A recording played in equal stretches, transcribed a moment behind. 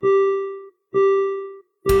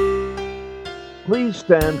Please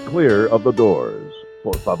stand clear of the doors.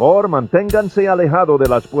 Por favor, manténganse alejado de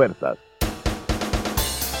las puertas.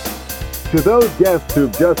 To those guests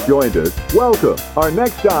who've just joined us, welcome. Our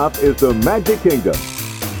next stop is the Magic Kingdom.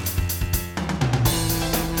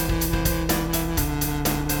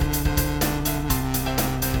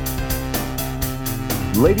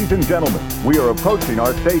 Ladies and gentlemen, we are approaching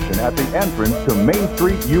our station at the entrance to Main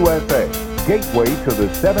Street, USA, gateway to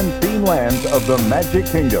the 7 theme lands of the Magic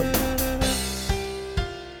Kingdom.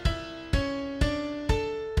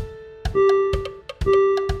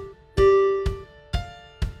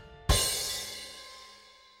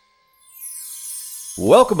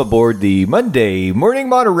 Welcome aboard the Monday Morning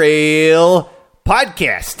Monorail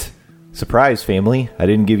podcast. Surprise, family. I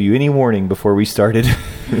didn't give you any warning before we started.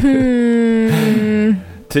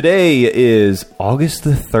 Today is August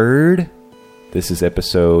the 3rd. This is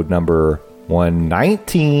episode number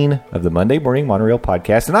 119 of the Monday Morning Monorail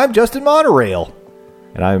podcast, and I'm Justin Monorail,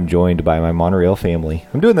 and I'm joined by my Monorail family.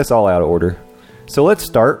 I'm doing this all out of order. So let's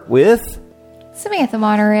start with Samantha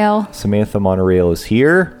Monorail. Samantha Monorail is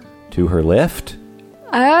here to her left.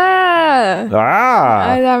 I'm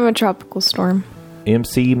a tropical storm.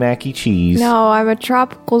 MC Mackey Cheese. No, I'm a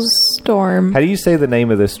tropical storm. How do you say the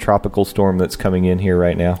name of this tropical storm that's coming in here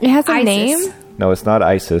right now? It has a Isis. name? No, it's not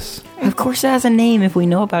ISIS. Of course it has a name. If we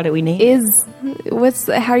know about it, we name it.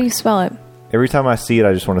 How do you spell it? Every time I see it,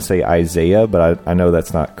 I just want to say Isaiah, but I know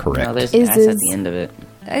that's not correct. No, there's an S at Is- the end of it.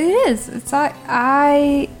 It is. It's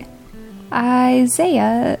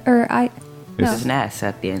Isaiah or I. There's an S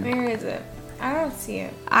at the end. Where is it? I don't see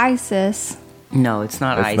it. ISIS. No, it's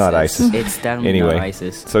not It's ISIS. not ISIS. It's definitely Anyway, not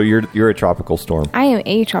ISIS. so you're a tropical storm. I am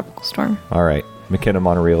a tropical storm. All right, McKenna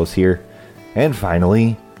Monorail is here, and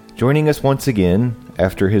finally joining us once again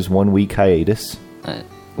after his 1 week hiatus,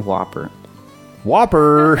 Whopper.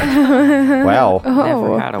 Whopper. Wow,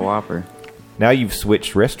 Never had a Whopper. now you've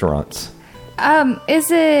switched restaurants.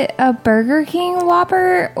 Is it a Burger King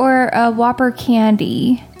Whopper or a Whopper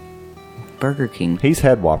candy? Burger King. He's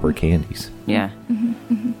had Whopper candies. Yeah.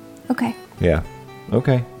 Okay. Yeah.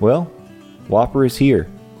 Okay. Well, Whopper is here.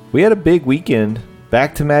 We had a big weekend.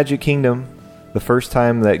 Back to Magic Kingdom. The first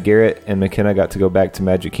time that Garrett and McKenna got to go back to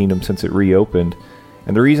Magic Kingdom since it reopened.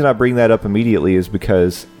 And the reason I bring that up immediately is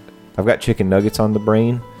because I've got chicken nuggets on the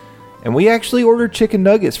brain. And we actually ordered chicken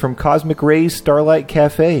nuggets from Cosmic Rays Starlight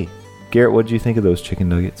Cafe. Garrett, what did you think of those chicken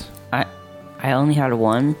nuggets? I only had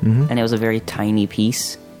one, and it was a very tiny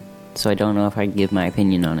piece. So I don't know if I can give my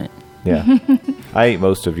opinion on it. Yeah. I ate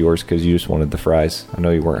most of yours because you just wanted the fries. I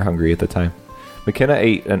know you weren't hungry at the time. McKenna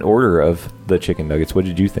ate an order of the chicken nuggets. What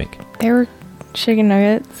did you think? They were chicken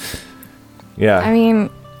nuggets. Yeah. I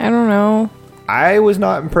mean, I don't know. I was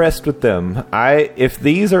not impressed with them. If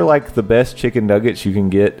these are like the best chicken nuggets you can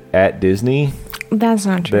get at Disney, That's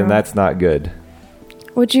not true. then that's not good.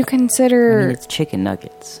 Would you I consider... mean, it's chicken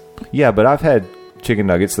nuggets. Yeah, but I've had chicken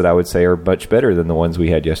nuggets that I would say are much better than the ones we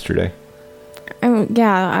had yesterday.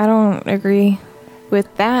 I don't agree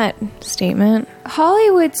with that statement.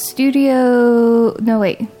 Hollywood Studio. No,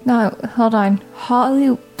 wait. No, hold on.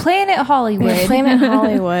 Planet Hollywood. Planet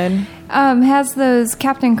Hollywood. Has those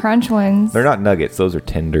Captain Crunch ones. They're not nuggets; those are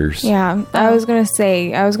tenders. Yeah, I was going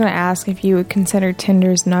to ask if you would consider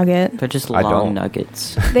tenders nugget. They're just I don't. long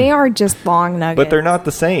nuggets. They are just long nuggets. But they're not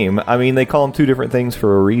the same. I mean, they call them two different things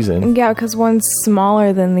for a reason. Yeah, because one's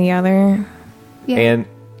smaller than the other. Yeah. And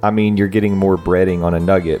I mean, you're getting more breading on a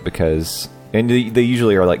nugget because, and they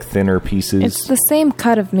usually are like thinner pieces. It's the same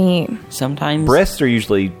cut of meat. Sometimes... Breasts are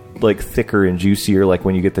usually like thicker and juicier, like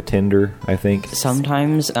when you get the tender, I think.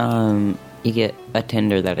 Sometimes you get a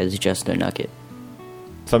tender that is just a nugget.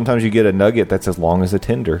 Sometimes you get a nugget that's as long as a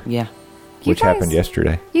tender, Yeah. which You guys- happened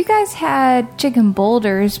yesterday. You guys had chicken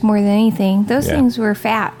boulders more than anything. Those Yeah. things were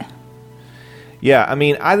fat. Yeah, I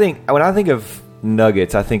mean, when I think of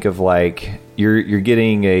nuggets, I think of like you're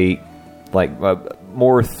getting a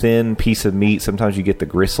more thin piece of meat. Sometimes you get the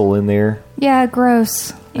gristle in there. Yeah,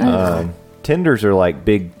 gross. Tenders are like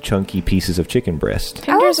big chunky pieces of chicken breast.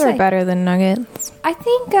 Tenders say- are better than nuggets. I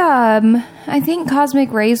think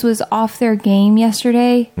Cosmic Rays was off their game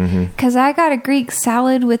yesterday because I got a Greek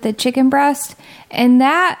salad with a chicken breast, and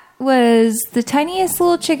that was the tiniest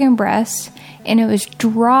little chicken breast, and it was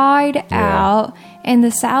dried out, and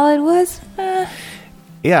the salad was.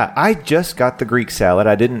 Yeah, I just got the Greek salad.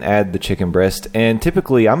 I didn't add the chicken breast, and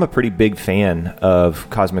typically I'm a pretty big fan of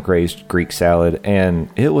Cosmic Ray's Greek salad, and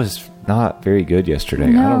it was not very good yesterday.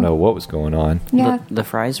 No. I don't know what was going on. Yeah, The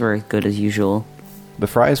fries were as good as usual. The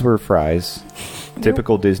fries were fries,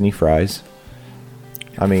 typical Disney fries.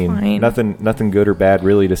 I mean, Fine. nothing good or bad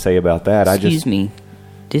really to say about that. Excuse me.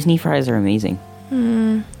 Disney fries are amazing.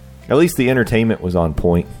 At least the entertainment was on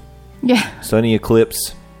point. Yeah. Sunny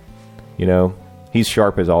Eclipse, he's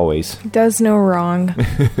sharp as always. Does no wrong.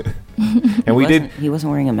 And He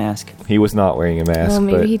wasn't wearing a mask. He was not wearing a mask. Well,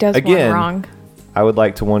 maybe but he does again, one wrong. I would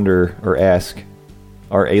like to wonder or ask,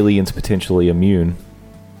 are aliens potentially immune?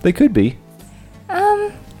 They could be.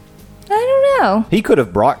 I don't know. He could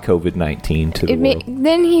have brought COVID-19 to the world.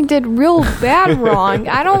 Then he did real bad wrong.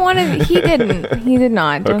 I don't want to. He didn't. He did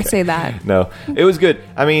not. Don't Okay. say that. No, it was good.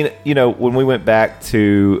 I mean, when we went back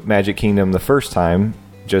to Magic Kingdom the first time,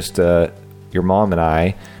 just your mom and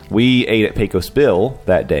I, we ate at Pecos Bill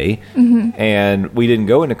that day, and we didn't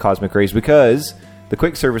go into Cosmic Rays because the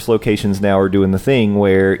quick service locations now are doing the thing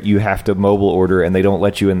where you have to mobile order, and they don't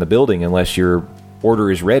let you in the building unless your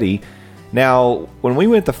order is ready. Now, when we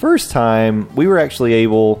went the first time, we were actually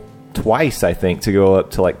able twice, I think, to go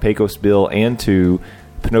up to like Pecos Bill and to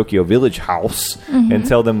Pinocchio Village House and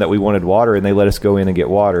tell them that we wanted water, and they let us go in and get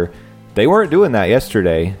water. They weren't doing that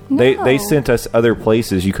yesterday. No. They sent us other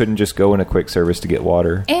places. You couldn't just go in a quick service to get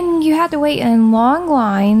water. And you had to wait in long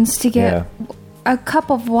lines to get a cup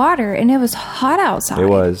of water, and it was hot outside. It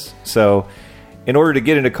was. So, in order to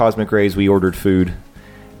get into Cosmic Rays, we ordered food.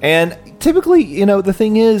 And typically, the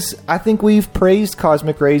thing is, I think we've praised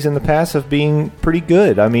Cosmic Rays in the past of being pretty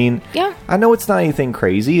good. I mean, Yeah. I know it's not anything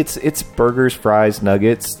crazy. It's burgers, fries,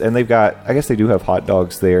 nuggets, and I guess they do have hot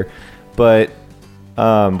dogs there. But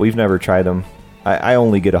we've never tried them. I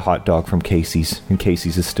only get a hot dog from Casey's, and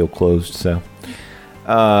Casey's is still closed. So,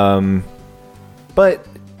 but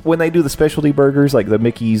when they do the specialty burgers, like the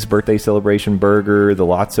Mickey's Birthday Celebration Burger, the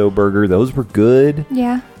Lotso Burger, those were good.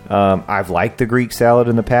 Yeah. I've liked the Greek salad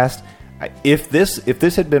in the past. If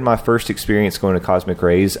this had been my first experience going to Cosmic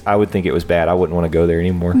Rays, I would think it was bad. I wouldn't want to go there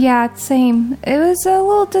anymore. Yeah, same. It was a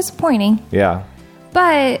little disappointing. Yeah.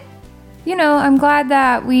 But, I'm glad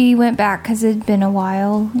that we went back because it had been a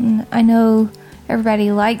while. And I know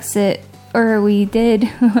everybody likes it, or we did.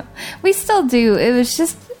 We still do. It was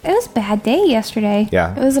a bad day yesterday.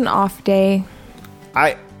 Yeah. It was an off day.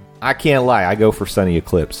 I can't lie. I go for Sunny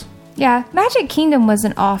Eclipse. Yeah, Magic Kingdom was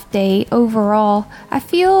an off day overall. I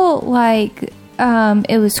feel like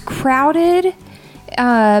it was crowded.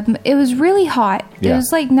 It was really hot. Yeah. It was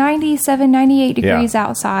like 97, 98 degrees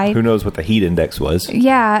outside. Who knows what the heat index was?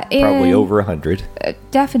 Yeah. Probably and over 100.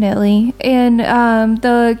 Definitely. And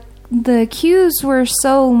the queues were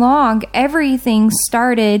so long, everything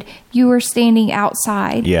started, you were standing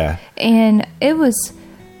outside. Yeah. And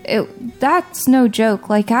that's no joke.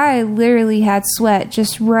 Like, I literally had sweat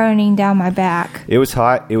just running down my back. It was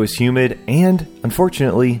hot, it was humid, and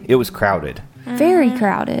unfortunately, it was crowded. Very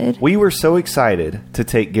crowded. We were so excited to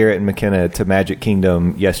take Garrett and McKenna to Magic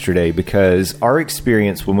Kingdom yesterday because our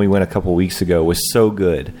experience when we went a couple weeks ago was so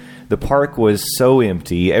good. The park was so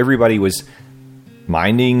empty. Everybody was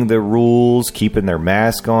minding the rules, keeping their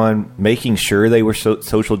mask on, making sure they were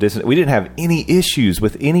social distance. We didn't have any issues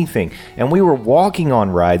with anything. And we were walking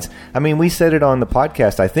on rides. I mean, we said it on the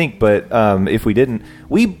podcast, I think, but if we didn't,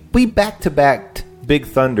 we back-to-backed Big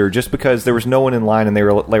Thunder just because there was no one in line, and they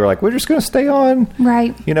were like, we're just going to stay on.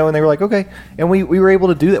 Right. And they were like, okay. And we were able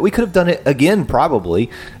to do that. We could have done it again, probably.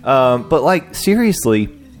 But, like, seriously,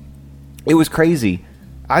 it was crazy.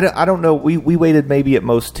 I don't know. We waited maybe at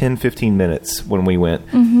most 10, 15 minutes when we went.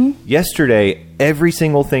 Mm-hmm. Yesterday, every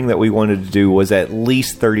single thing that we wanted to do was at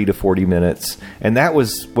least 30 to 40 minutes. And that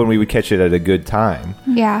was when we would catch it at a good time.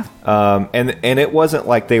 Yeah. And it wasn't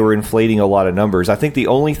like they were inflating a lot of numbers. I think the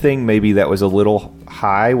only thing maybe that was a little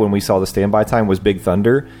high when we saw the standby time was Big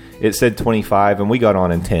Thunder. It said 25, and we got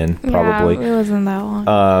on in 10, probably. Yeah, it wasn't that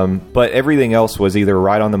long. But everything else was either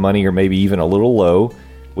right on the money or maybe even a little low.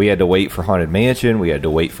 We had to wait for Haunted Mansion. We had to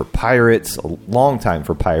wait for Pirates, a long time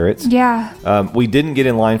for Pirates. Yeah. We didn't get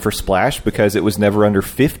in line for Splash because it was never under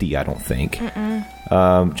 50, I don't think.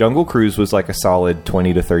 Jungle Cruise was like a solid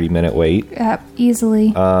 20 to 30 minute wait. Yep,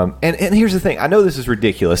 easily. And here's the thing. I know this is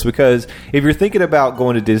ridiculous because if you're thinking about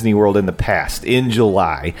going to Disney World in the past, in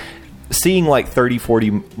July, seeing like 30, 40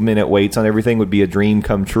 minute waits on everything would be a dream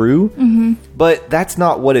come true. Mm-hmm. But that's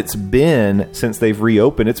not what it's been since they've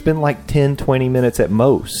reopened. It's been like 10, 20 minutes at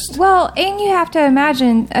most. Well, and you have to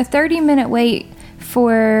imagine a 30-minute wait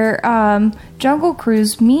for Jungle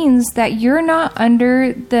Cruise means that you're not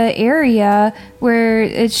under the area where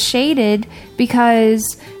it's shaded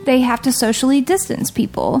because they have to socially distance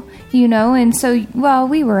people, and so, well,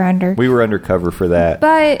 we were under. We were undercover for that.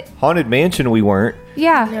 But Haunted Mansion, we weren't.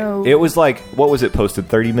 yeah. No. It was like, what was it posted,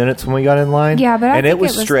 30 minutes when we got in line? Yeah, but I and think it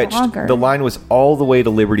was it was stretched. longer. The line was all the way to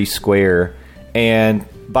Liberty Square. And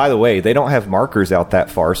by the way, they don't have markers out that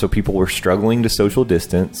far, so people were struggling to social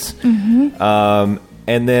distance. Mm-hmm.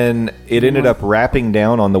 And then it ended up wrapping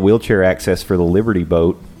down on the wheelchair access for the Liberty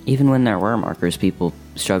boat. Even when there were markers, people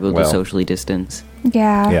struggled to socially distance.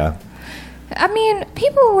 Yeah. Yeah. I mean,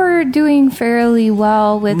 people were doing fairly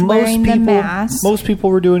well with wearing the mask. Most people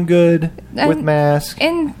were doing good with masks.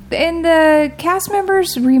 And the cast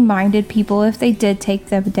members reminded people if they did take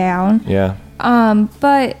them down. Yeah.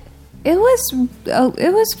 But it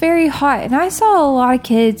was very hot, and I saw a lot of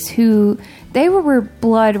kids who they were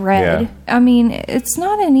blood red. Yeah. I mean, it's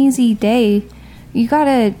not an easy day. You got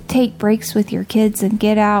to take breaks with your kids and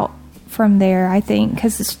get out from there, I think,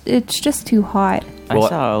 because it's just too hot. I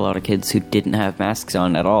saw a lot of kids who didn't have masks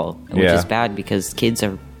on at all, which is bad because kids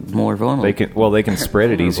are more vulnerable. They can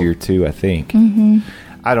spread it easier too, I think. Mm-hmm.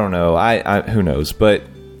 I don't know. I who knows? But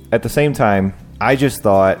at the same time, I just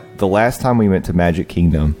thought the last time we went to Magic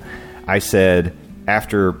Kingdom, I said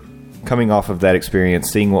after coming off of that experience,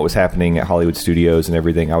 seeing what was happening at Hollywood Studios and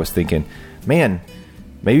everything, I was thinking, man,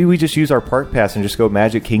 maybe we just use our park pass and just go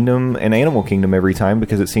Magic Kingdom and Animal Kingdom every time,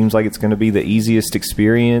 because it seems like it's going to be the easiest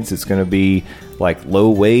experience. It's going to be like low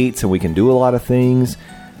waits and we can do a lot of things.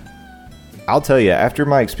 I'll tell you, after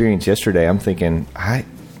my experience yesterday, I'm thinking, I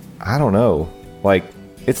don't know. Like,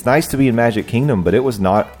 it's nice to be in Magic Kingdom, but it was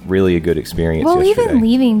not really a good experience yesterday. Even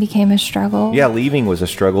leaving became a struggle. Yeah, leaving was a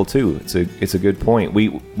struggle too. It's a good point.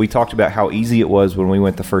 We talked about how easy it was when we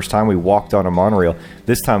went the first time. We walked on a monorail.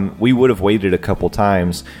 This time, we would have waited a couple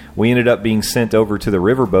times. We ended up being sent over to the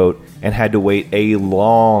riverboat and had to wait a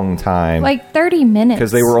long time. Like 30 minutes.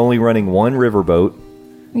 Because they were only running one riverboat.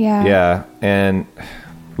 Yeah. Yeah, and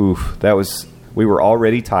we were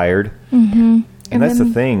already tired. Mm-hmm. And that's the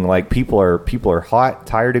thing, like people are hot,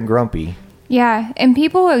 tired, and grumpy. Yeah, and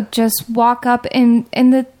people would just walk up and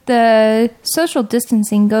the social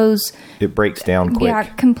distancing goes... It breaks down quick. Yeah,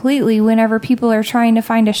 completely. Whenever people are trying to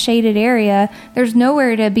find a shaded area, there's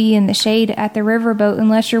nowhere to be in the shade at the riverboat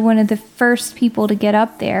unless you're one of the first people to get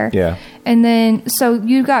up there. Yeah. And then, so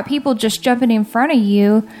you've got people just jumping in front of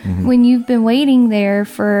you when you've been waiting there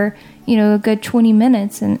for, a good 20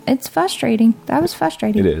 minutes, and it's frustrating. That was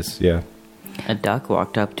frustrating. It is, yeah. A duck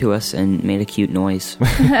walked up to us and made a cute noise.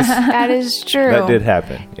 That is true. That did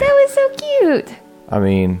happen. Yeah. That was so cute. I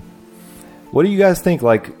mean, what do you guys think?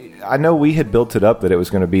 Like, I know we had built it up that it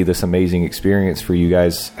was going to be this amazing experience for you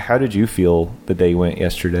guys. How did you feel the day went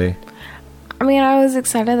yesterday? I mean, I was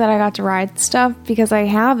excited that I got to ride stuff because I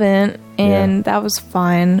haven't, and that was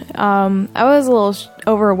fun. I was a little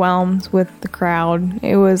overwhelmed with the crowd.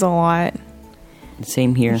 It was a lot.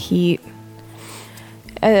 Same here. Heat.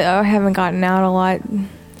 I haven't gotten out a lot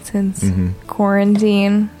since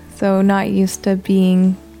quarantine, so not used to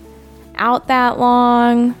being out that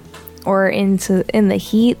long or in the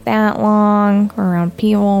heat that long or around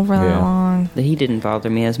people for that long. The heat didn't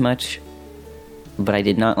bother me as much, but I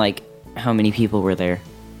did not like how many people were there.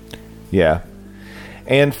 Yeah.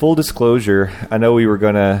 And full disclosure, I know we were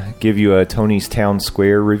going to give you a Tony's Town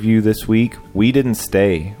Square review this week. We didn't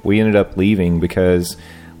stay. We ended up leaving because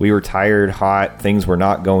we were tired, hot, things were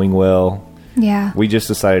not going well. Yeah. We just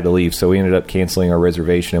decided to leave, so we ended up canceling our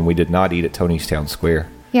reservation, and we did not eat at Tony's Town Square.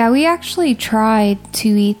 Yeah, we actually tried to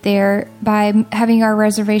eat there by having our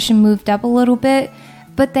reservation moved up a little bit,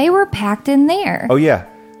 but they were packed in there. Oh, yeah.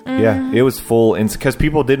 Yeah, it was full, and because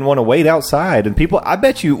people didn't want to wait outside, and I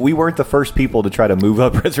bet you we weren't the first people to try to move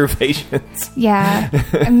up reservations. Yeah,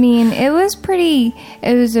 I mean, it was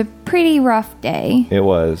a pretty rough day. It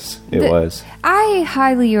was. I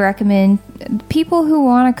highly recommend people who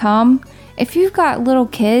want to come, if you've got little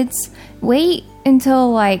kids, wait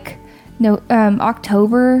until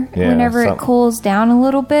October, whenever it cools down a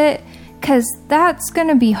little bit, because that's going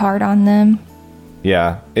to be hard on them.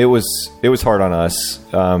 Yeah, it was hard on us.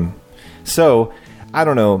 So, I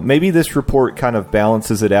don't know. Maybe this report kind of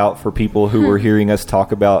balances it out for people who were hearing us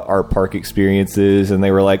talk about our park experiences, and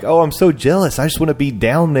they were like, "Oh, I'm so jealous. I just want to be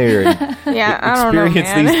down there and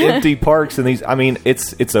experience these empty parks and these." I mean,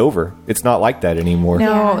 it's over. It's not like that anymore.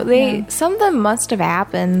 No, something must have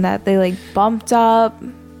happened that they bumped up.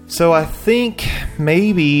 So I think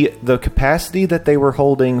maybe the capacity that they were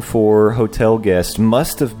holding for hotel guests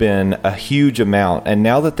must have been a huge amount. And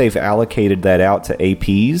now that they've allocated that out to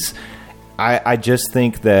APs, I just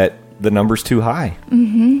think that the number's too high.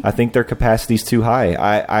 Mm-hmm. I think their capacity's too high.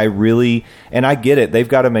 I really, and I get it. They've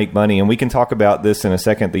got to make money. And we can talk about this in a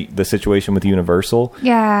second, the situation with Universal.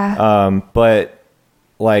 Yeah. But,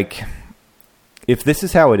 if this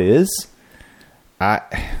is how it is, I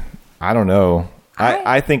don't know.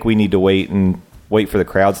 I think we need to wait for the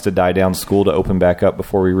crowds to die down, school to open back up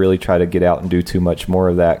before we really try to get out and do too much more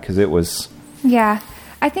of that, because it was... Yeah.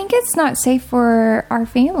 I think it's not safe for our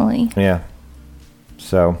family. Yeah.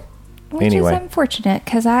 So, Which Anyway. is unfortunate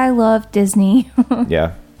because I love Disney.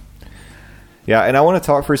 Yeah. Yeah, and I want to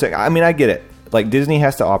talk for a second. I mean, I get it. Like, Disney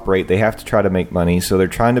has to operate. They have to try to make money, so they're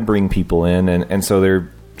trying to bring people in, and so they're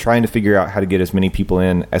trying to figure out how to get as many people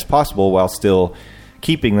in as possible while still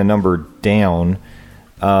keeping the number down.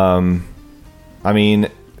 I mean,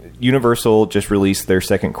 Universal just released their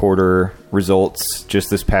second quarter results just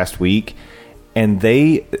this past week, and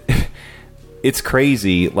it's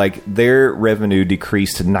crazy. Like, their revenue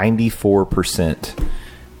decreased 94%.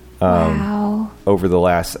 Wow. Over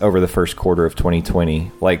the first quarter of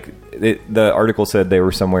 2020. Like, the article said they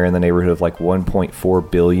were somewhere in the neighborhood of like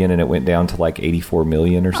 1.4 billion, and it went down to like 84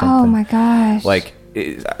 million or something. Oh my gosh. Like,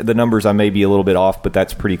 the numbers, I may be a little bit off, but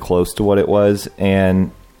that's pretty close to what it was.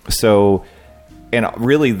 And so, and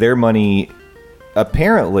really their money,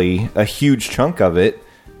 apparently a huge chunk of it,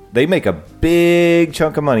 they make a big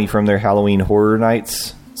chunk of money from their Halloween Horror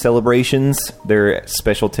Nights celebrations, their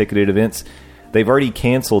special ticketed events. They've already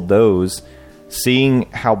canceled those. Seeing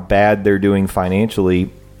how bad they're doing financially,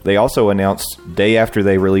 they also announced, day after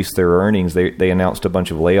they released their earnings, they announced a bunch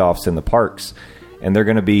of layoffs in the parks. And they're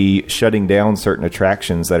going to be shutting down certain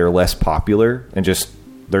attractions that are less popular. And just,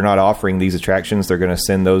 they're not offering these attractions. They're going to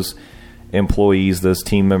send those employees, those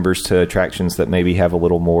team members, to attractions that maybe have a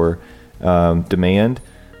little more demand.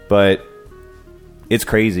 But it's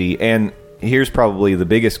crazy. And here's probably the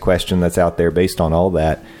biggest question that's out there based on all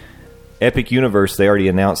that. Epic Universe, they already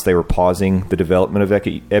announced they were pausing the development of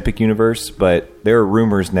Epic Universe, but there are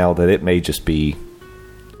rumors now that it may just be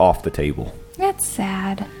off the table. That's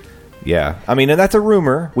sad. Yeah. I mean, and that's a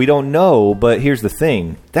rumor. We don't know, but here's the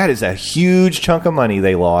thing. That is a huge chunk of money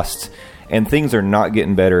they lost, and things are not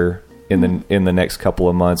getting better in the next couple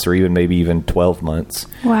of months, or maybe even 12 months.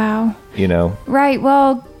 Wow. You know? Right.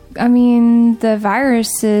 Well, I mean, the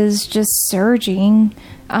virus is just surging.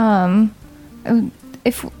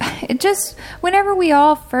 If it just, whenever we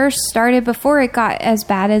all first started, before it got as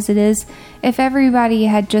bad as it is, if everybody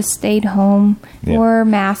had just stayed home, wore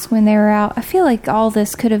masks when they were out, I feel like all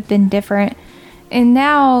this could have been different. And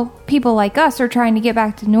now people like us are trying to get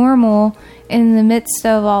back to normal in the midst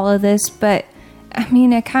of all of this. But I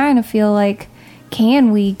mean, I kind of feel like,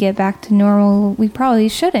 can we get back to normal? We probably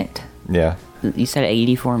shouldn't. Yeah. You said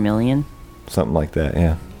 84 million? Something like that,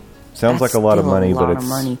 yeah. Sounds That's like a lot of still money, a lot but of it's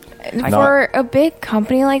money. For a big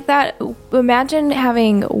company like that, imagine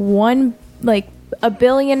having $1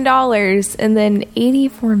 billion, and then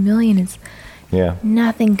 84 million is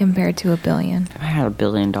nothing compared to $1 billion. If I had $1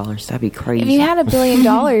 billion, that'd be crazy. If you had $1 billion,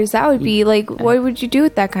 that would be like, what would you do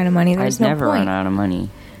with that kind of money? There's I'd no never point. run out of money.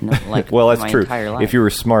 No, like well, that's my true. entire life. If you were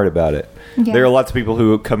smart about it. Yeah. There are lots of people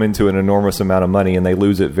who come into an enormous amount of money and they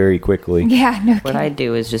lose it very quickly. Yeah, no What I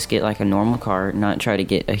do is just get like a normal car, not try to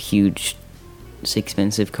get a huge,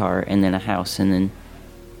 expensive car, and then a house, and then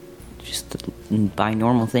just buy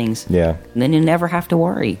normal things. Yeah. And then you never have to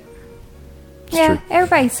worry. Yeah, true.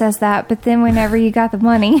 everybody says that, but then whenever you got the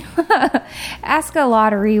money, ask a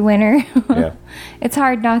lottery winner. Yeah. It's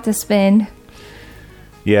hard not to spend.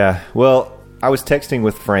 Yeah. Well, I was texting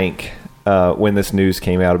with Frank when this news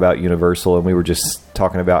came out about Universal, and we were just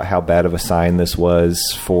talking about how bad of a sign this was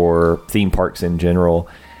for theme parks in general.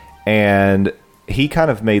 And he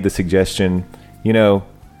kind of made the suggestion, now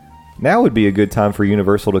would be a good time for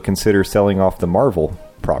Universal to consider selling off the Marvel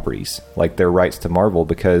properties, like their rights to Marvel,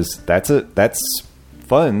 because that's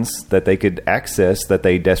funds that they could access that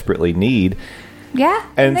they desperately need. Yeah,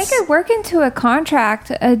 And they could work into a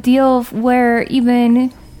contract, a deal where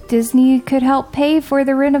even Disney could help pay for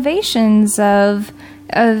the renovations of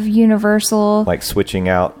Universal. Like switching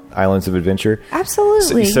out Islands of Adventure.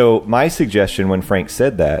 Absolutely. So my suggestion when Frank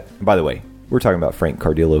said that, by the way, we're talking about Frank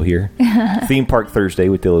Cardillo here. Theme Park Thursday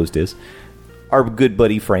with Dillo's Diz. Our good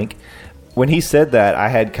buddy Frank. When he said that, I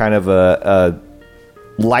had kind of a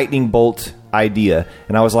lightning bolt idea,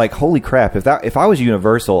 and I was like, holy crap, if I was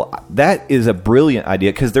Universal, that is a brilliant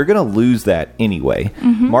idea, because they're going to lose that anyway.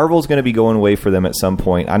 Marvel's going to be going away for them at some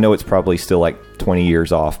point. I know it's probably still like 20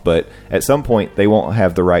 years off, but at some point they won't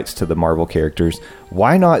have the rights to the Marvel characters.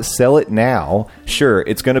 Why not sell it now? Sure,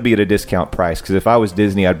 it's going to be at a discount price, because if I was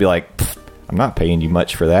Disney, I'd be like, I'm not paying you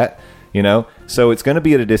much for that, so it's going to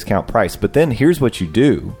be at a discount price. But then here's what you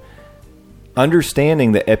do.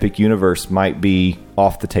 Understanding that Epic Universe might be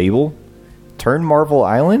off the table, turn Marvel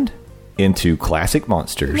Island into classic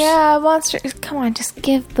monsters. Yeah, monsters. Come on, just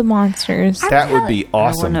give the monsters. That would be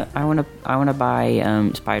awesome. I want to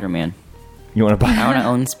buy Spider-Man. You want to buy? I want to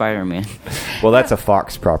own Spider-Man. Well, that's a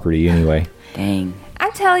Fox property anyway. Dang.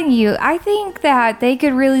 I'm telling you, I think that they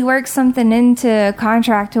could really work something into a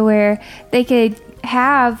contract to where they could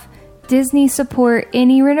have Disney support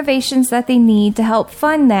any renovations that they need to help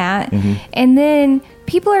fund that. And then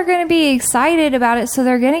people are going to be excited about it, so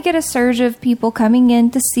they're going to get a surge of people coming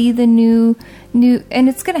in to see the new, and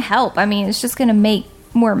it's going to help. I mean, it's just going to make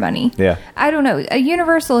more money. Yeah. I don't know. A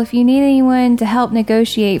Universal, if you need anyone to help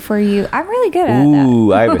negotiate for you, I'm really good at that.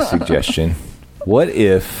 Ooh, I have a suggestion. What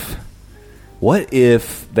if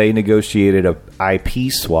they negotiated a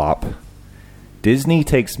IP swap? Disney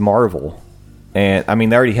takes Marvel, and I mean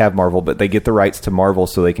they already have Marvel, but they get the rights to Marvel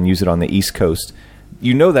so they can use it on the East Coast.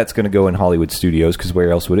 You know that's going to go in Hollywood Studios because where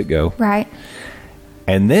else would it go? Right.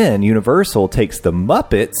 And then Universal takes the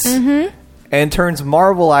Muppets and turns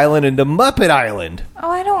Marvel Island into Muppet Island. Oh,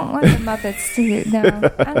 I don't want the Muppets to. No,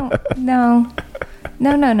 I don't. No.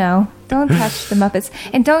 Don't touch the Muppets.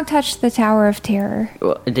 And don't touch the Tower of Terror.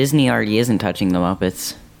 Well, Disney already isn't touching the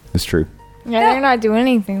Muppets. It's true. Yeah, they're not doing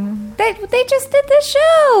anything. They just did the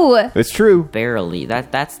show. It's true. Barely.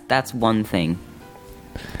 That's one thing.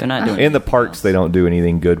 They're not doing In the anything parks, else. they don't do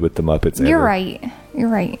anything good with the Muppets ever. You're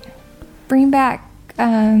right. Bring back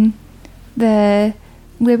the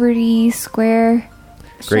Liberty Square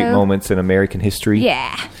Great show. moments in American history.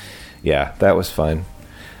 Yeah. Yeah, that was fun.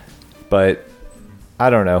 But I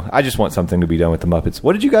don't know. I just want something to be done with the Muppets.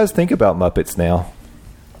 What did you guys think about Muppets Now?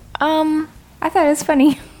 I thought it was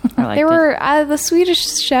funny. I liked They it. were the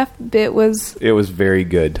Swedish Chef bit was It was very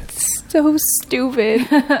good. so stupid.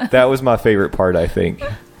 That was my favorite part, I think.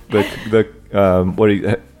 The what do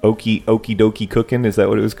you, Okie Dokie Cooking, is that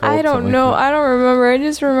what it was called? I don't Something know. like I don't remember. I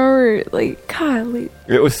just remember God. that.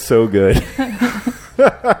 It was so good.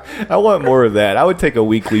 I want more of that. I would take a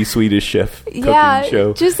weekly Swedish Chef cooking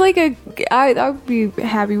show. just like I would be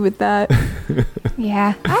happy with that.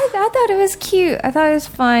 Yeah. I thought it was cute. I thought it was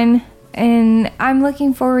fun. And I'm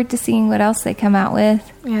looking forward to seeing what else they come out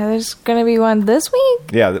with. Yeah, there's gonna be one this week.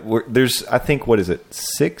 Yeah, there's, I think, what is it,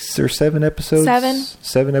 6 or 7 episodes? 7.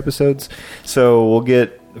 7 episodes. So we'll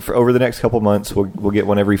get, for over the next couple months, we'll get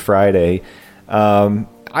one every Friday.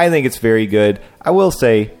 I think it's very good. I will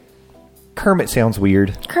say, Kermit sounds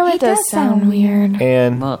weird. Kermit He does does sound sound weird.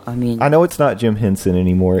 And Well, I mean, I know it's not Jim Henson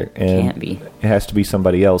anymore. And Can't be. It has to be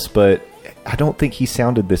somebody else. But I don't think he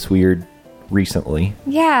sounded this weird recently.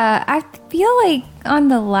 Yeah, I feel like on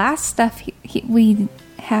the last stuff we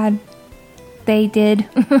had, they did.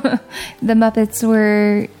 The Muppets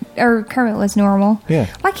were, or Kermit was normal. Yeah.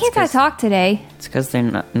 Why can't I talk today? it's because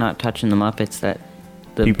they're not touching the Muppets that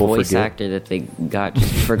the People voice forget. actor that they got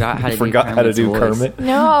just forgot how to Forgot do how to Kermit's do voice. Kermit.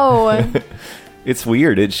 No. It's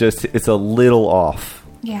weird. It's a little off.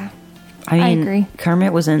 Yeah. I mean, I agree.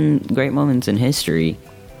 Kermit was in Great Moments in History,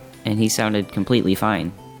 and he sounded completely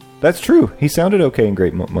fine. That's true. He sounded okay in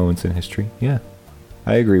Great Moments in History. Yeah.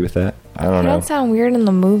 I agree with that. I don't It know. doesn't sound weird in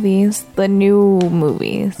the movies. The new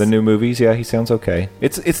movies. The new movies, yeah, he sounds okay.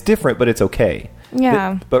 It's different, but it's okay.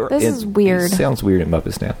 Yeah. But This is weird. It sounds weird in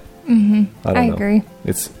Muppets Now. I don't I know. agree.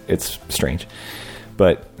 It's strange.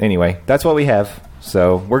 But anyway, that's what we have.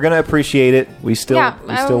 So we're gonna appreciate it. We still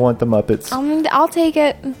want the Muppets. I'll take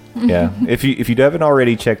it. Yeah. If you haven't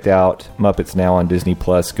already checked out Muppets Now on Disney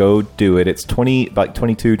Plus, go do it. It's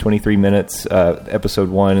 22, 23 minutes, episode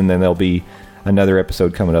 1, and then there'll be another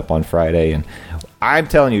episode coming up on Friday. And I'm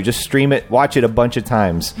telling you, just stream it, watch it a bunch of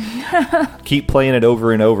times. Keep playing it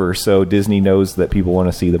over and over so Disney knows that people want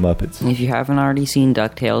to see the Muppets. If you haven't already seen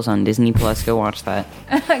DuckTales on Disney Plus, go watch that.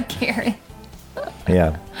 Garrett.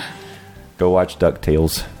 Yeah. Go watch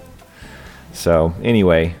DuckTales. So,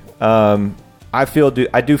 anyway,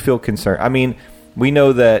 I do feel concerned. I mean, we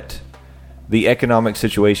know that the economic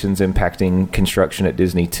situation's impacting construction at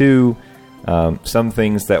Disney too. Some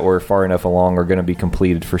things that were far enough along are going to be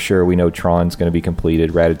completed for sure. We know Tron's going to be completed.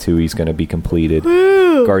 Ratatouille's going to be completed.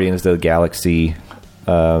 Guardians of the Galaxy,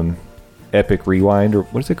 Epic Rewind, or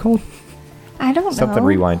what is it called? I don't know. Something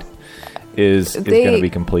Rewind is going to be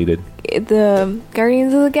completed. The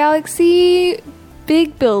Guardians of the Galaxy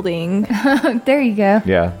big building. There you go.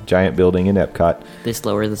 Yeah, giant building in Epcot. This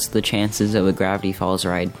lowers the chances of a Gravity Falls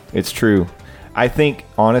ride. It's true. I think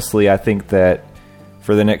that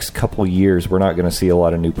for the next couple years, we're not going to see a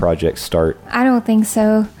lot of new projects start. I don't think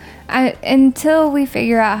so. Until we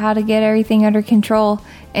figure out how to get everything under control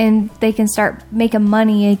and they can start making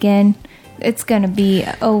money again, it's going to be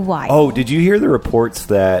a while. Oh, did you hear the reports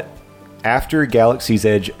that after Galaxy's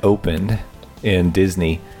Edge opened in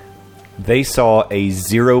Disney, they saw a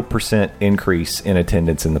 0% increase in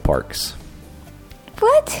attendance in the parks?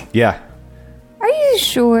 What? Yeah, Are you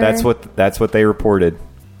sure? that's what they reported.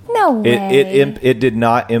 No way. It did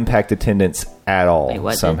not impact attendance at all. Wait,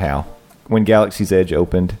 what did? Somehow when Galaxy's Edge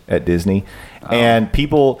opened at Disney, and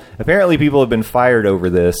people have been fired over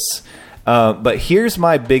this. But here's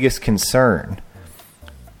my biggest concern.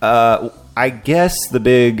 I guess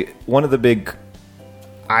one of the big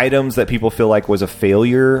items that people feel like was a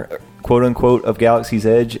failure, quote unquote, of Galaxy's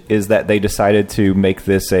Edge is that they decided to make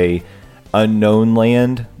this a unknown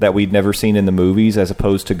land that we'd never seen in the movies, as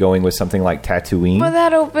opposed to going with something like Tatooine. Well,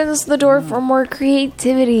 that opens the door for more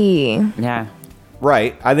creativity. Yeah.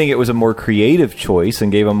 Right. I think it was a more creative choice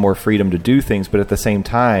and gave them more freedom to do things, but at the same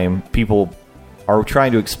time, people are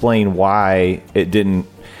trying to explain why it didn't.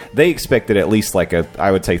 They expected at least like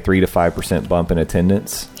I would say 3 to 5% bump in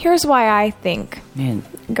attendance. Here's why I think. Man.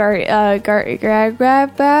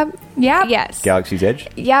 Yeah. Yes. Galaxy's Edge?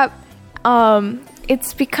 Yep.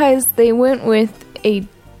 It's because they went with a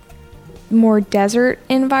more desert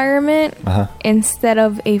environment instead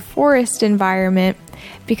of a forest environment.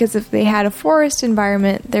 Because if they had a forest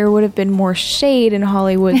environment, there would have been more shade in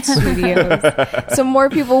Hollywood studios. So more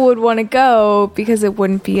people would want to go because it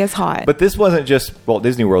wouldn't be as hot. But this wasn't just Walt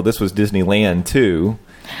Disney World. This was Disneyland, too.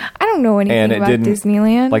 I don't know anything about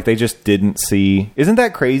Disneyland. Like, they just didn't see... Isn't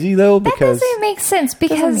that crazy, though? That Because doesn't make sense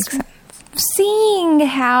because seeing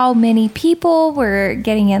how many people were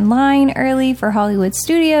getting in line early for Hollywood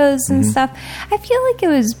studios and stuff, I feel like it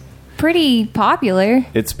was pretty popular.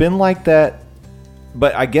 it's been like that.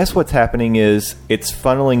 But I guess what's happening is it's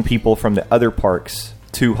funneling people from the other parks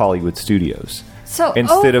to Hollywood Studios. So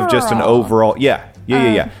Instead of just an overall... Yeah.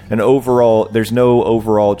 An overall... There's no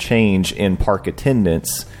overall change in park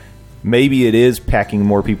attendance. Maybe it is packing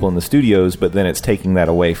more people in the studios, but then it's taking that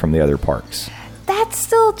away from the other parks. That's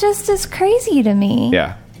still just as crazy to me.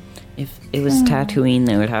 Yeah. If it was Tatooine,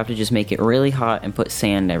 they would have to just make it really hot and put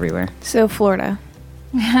sand everywhere. So Florida.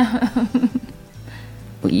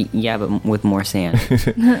 Yeah, but with more sand.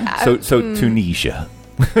 So Tunisia.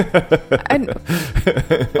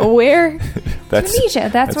 Where? Tunisia.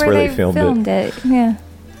 That's where they filmed it. Yeah.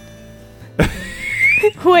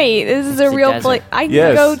 Wait, this is It's a a real desert. place. I can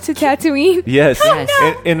Yes. go to Tatooine. Yes.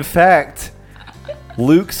 Yes. In fact,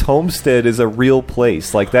 Luke's homestead is a real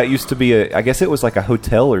place. Like, that used to be I guess it was like a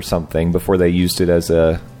hotel or something before they used it as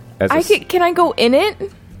a... Can I go in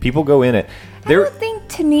it? People go in it. I don't think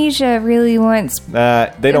Tunisia really wants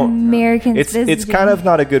They don't. Americans It's visiting. kind of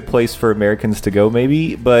not a good place for Americans to go,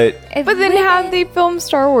 maybe. But But then how they film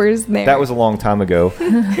Star Wars there? that was a long time ago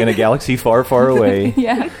in a galaxy far, far away.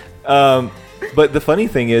 Yeah. But the funny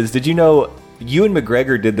thing is, did you know Ewan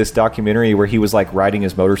McGregor did this documentary where he was like riding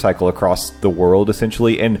his motorcycle across the world,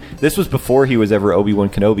 essentially, and this was before he was ever Obi-Wan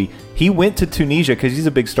Kenobi. He went to Tunisia because he's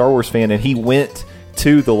a big Star Wars fan, and he went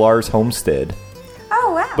to the Lars homestead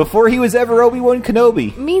Oh, wow. before he was ever Obi-Wan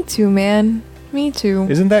Kenobi. Me too, man. Me too.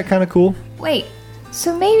 Isn't that kind of cool? Wait,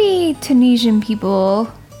 so maybe Tunisian people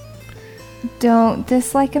don't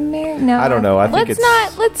dislike America? No. I don't know. I think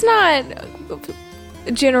Let's not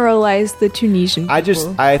generalize the Tunisian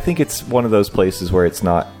people. I think it's one of those places where it's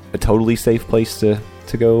not a totally safe place to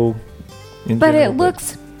go. In But general, it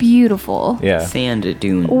looks beautiful. yeah. Sand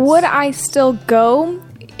dunes. Would I still go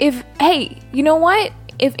if, hey, you know what?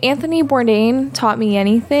 If Anthony Bourdain taught me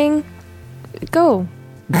anything, go.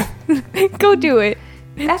 Go do it.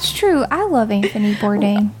 That's true. I love Anthony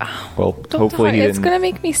Bourdain. Well, Don't hopefully tell he me. It's didn't going to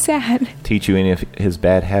make me sad. teach you any of his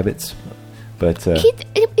bad habits. But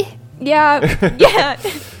Yeah. Yeah.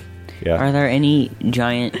 yeah, Are there any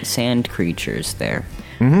giant sand creatures there?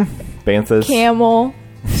 banthas, Camel.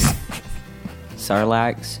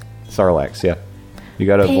 Sarlaccs? sarlaccs. Yeah, you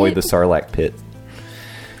got to avoid the sarlacc pit.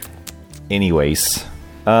 Anyways,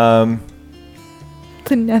 The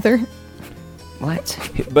nether.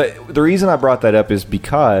 What? but the reason I brought that up is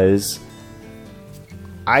because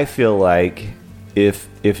I feel like if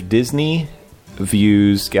Disney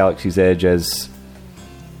views Galaxy's Edge as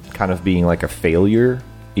kind of being like a failure,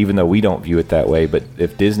 even though we don't view it that way, but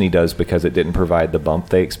if Disney does because it didn't provide the bump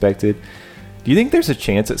they expected, do you think there's a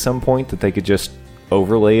chance at some point that they could just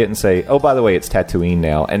overlay it and say, oh, by the way, it's Tatooine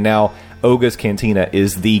now, and now Oga's Cantina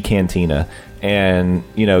is the cantina, and,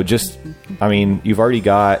 you know, just, I mean, you've already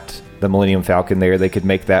got the Millennium Falcon there. They could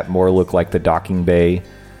make that more look like the docking bay.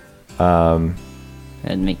 That'd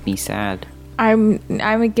make me sad. I'm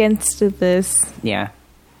against this. Yeah.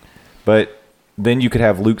 But then you could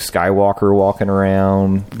have Luke Skywalker walking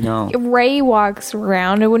around. No. Rey walks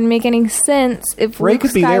around. It wouldn't make any sense if Rey Luke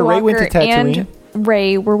could be there. Rey went to Skywalker Tatooine. and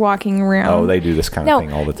Rey were walking around. Oh, they do this kind of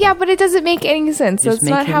thing all the time. Yeah, but it doesn't make any sense. Just That's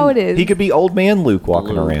not make how him- it is. He could be old man Luke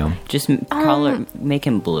walking Blue. around. Just make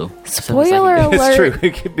him blue. So it's Spoiler like- alert. It's true.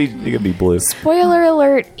 It could be blue. Spoiler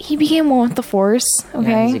alert. He became one with the Force. Yeah,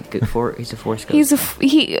 Okay. he's a force ghost.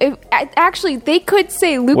 Actually, they could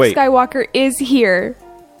say Luke Wait. Skywalker is here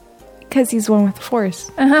because he's one with the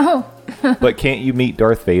Force. Oh. But can't you meet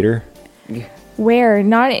Darth Vader? Where?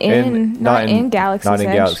 Not in And not in Galaxy's not in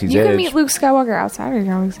Edge. Galaxy's you can Edge. meet Luke Skywalker outside of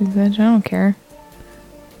Galaxy's Edge. I don't care.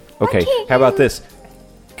 Okay, can't how about you- this?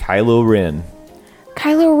 Kylo Ren.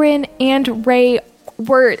 Kylo Ren and Rey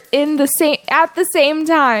were at the same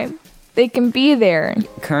time. They can be there.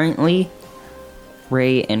 Currently,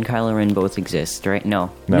 Rey and Kylo Ren both exist, right? No.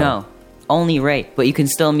 No. Only Rey, but you can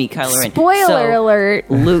still meet Kylo Ren. Spoiler So, alert.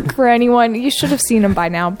 Luke For anyone, you should have seen him by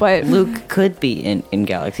now, but Luke could be in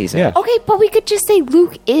Galaxy's Yeah. Edge. okay, but we could just say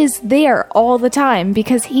Luke is there all the time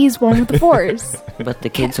because he's one with the Force. But the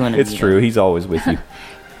kids want to It's true. He's always with you.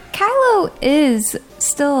 Kylo is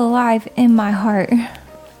still alive in my heart.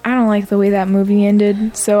 I don't like the way that movie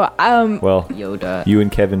ended, so Well, Yoda. you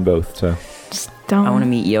and Kevin both. So just don't. I want to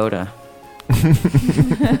meet Yoda.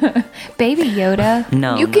 Baby Yoda.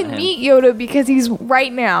 No. You not can him. meet Yoda because he's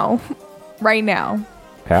right now.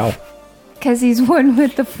 how? Because he's one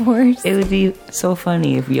with the Force. It would be so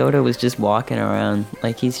funny if Yoda was just walking around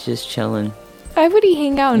like he's just chilling. Why would he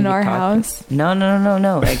hang out in the our cockpit. house?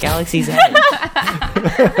 No. At Galaxy's Edge.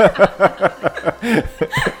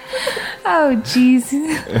 Oh, jeez.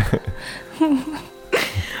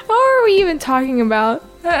 What are we even talking about?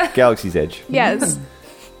 Galaxy's Edge. Yes.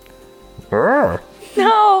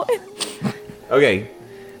 No. Okay,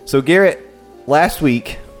 so Garrett, last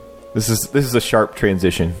week, this is a sharp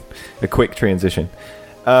transition, a quick transition.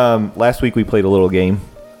 Last week we played a little game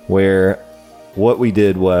where what we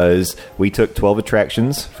did was we took 12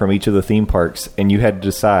 attractions from each of the theme parks, and you had to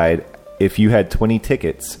decide if you had 20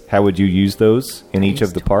 tickets, how would you use those in each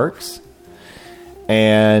of the parks?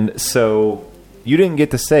 And so you didn't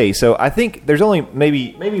get to say. So I think there's only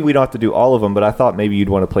maybe we don't have to do all of them, but I thought maybe you'd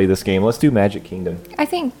want to play this game. Let's do Magic Kingdom. I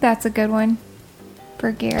think that's a good one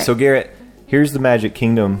for Garrett. So Garrett, here's the Magic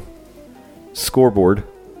Kingdom scoreboard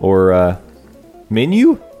or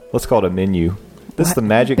menu. Let's call it a menu. This is the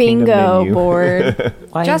Magic Kingdom Bingo menu. board.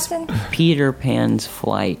 Why Justin? is Peter Pan's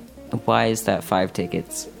flight? Why is that 5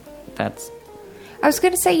 tickets? That's I was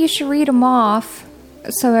going to say you should read them off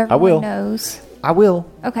so will. everyone knows. I will.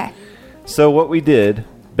 Okay. So what we did,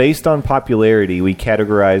 based on popularity, we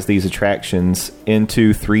categorized these attractions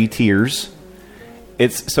into 3 tiers.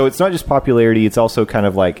 It's not just popularity, it's also kind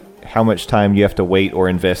of like how much time you have to wait or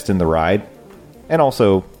invest in the ride. And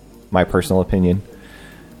also my personal opinion.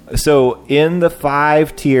 So in the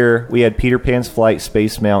 5 tier, we had Peter Pan's Flight,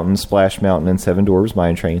 Space Mountain, Splash Mountain, and Seven Dwarfs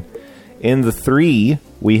Mine Train. In the 3,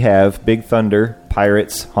 we have Big Thunder,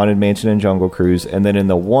 Pirates, Haunted Mansion, and Jungle Cruise. And then in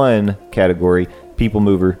the 1 category, People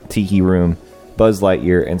Mover, Tiki Room, Buzz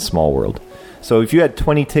Lightyear, and Small World. So if you had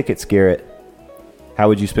 20 tickets, Garrett, how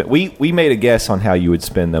would you spend? We made a guess on how you would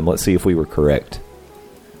spend them. Let's see if we were correct.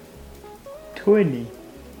 20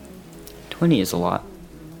 is a lot.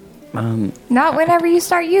 Not whenever you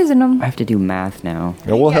start using them. I have to do math now.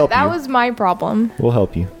 No, we'll help that you. was my problem. We'll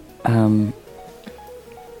help you.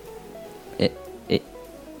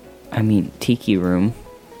 I mean, Tiki Room,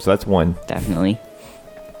 So that's 1. definitely.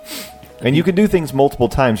 And you can do things multiple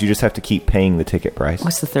times. You just have to keep paying the ticket price.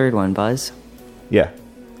 What's the third one, Buzz? Yeah.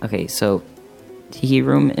 Okay, so Tiki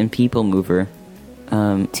Room and People Mover.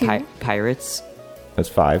 2. Pirates, That's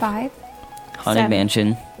 5. 5. Haunted 7.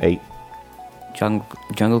 Mansion, 8.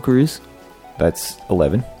 Jungle Cruise. That's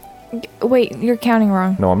 11. Wait, you're counting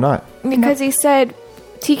wrong. No, I'm not. Because he said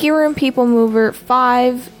Tiki Room, People Mover,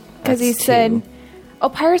 5. Because he That's said, 2. oh,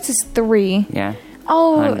 Pirates is 3. Yeah.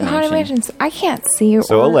 Oh, Haunted Haunted Mansion. Mansions. I can't see.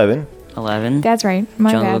 So or- 11. 11. That's right.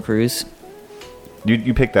 My Jungle bad. Cruise.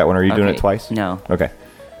 You picked that one. Are you doing Okay, it twice? No. Okay.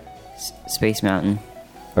 Space Mountain,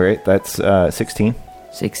 All right. That's 16.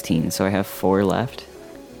 16. So I have 4 left.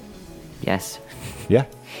 Yes. Yeah.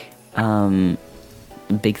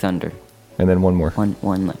 Big Thunder. And then one more.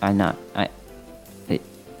 One.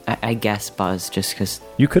 I guess Buzz just because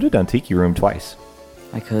You could have done Tiki Room twice.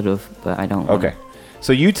 I could have, but I don't. wanna. Okay.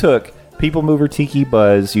 So you took People Mover, Tiki,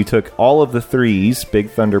 Buzz. You took all of the 3s, Big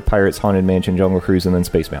Thunder, Pirates, Haunted Mansion, Jungle Cruise, and then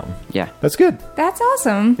Space Mountain. Yeah. That's good. That's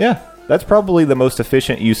awesome. Yeah. That's probably the most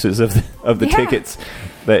efficient uses of the Yeah. tickets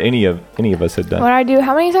that any of us had done. What I do?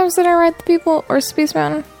 How many times did I ride the People or Space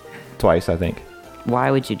Mountain? Twice, I think.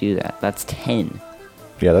 Why would you do that? That's 10.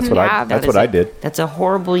 Yeah, that's what Yeah, that's That what is I a- did. That's a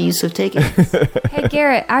horrible use of tickets. Hey,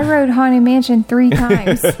 Garrett, I rode Haunted Mansion 3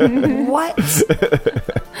 times. What?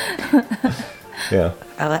 Yeah.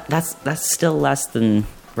 That's still less than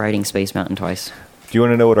riding Space Mountain twice. Do you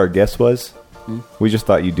want to know what our guess was? We just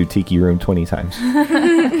thought you'd do Tiki Room 20 times.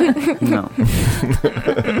 No.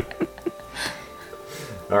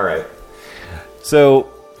 All right. So,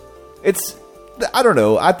 I don't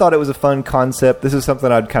know. I thought it was a fun concept. This is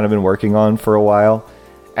something I'd kind of been working on for a while.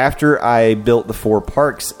 After I built the 4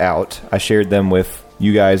 parks out, I shared them with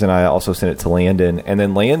you guys, and I also sent it to Landon. And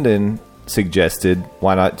then Landon suggested,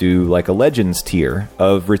 why not do like a Legends tier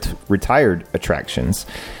of retired attractions,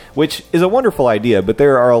 which is a wonderful idea, but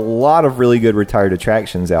there are a lot of really good retired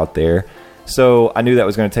attractions out there. So I knew that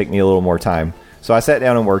was going to take me a little more time. So I sat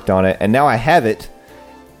down and worked on it, and now I have it.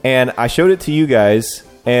 And I showed it to you guys,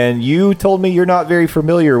 and you told me you're not very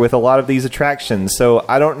familiar with a lot of these attractions. So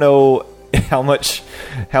I don't know how much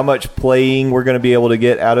playing we're going to be able to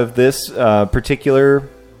get out of this particular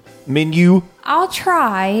menu. I'll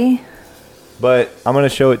try. But I'm going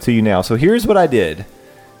to show it to you now. So here's what I did.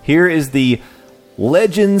 Here is the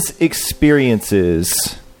Legends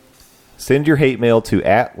Experiences. Send your hate mail to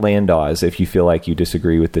 @Landaws if you feel like you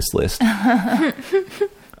disagree with this list.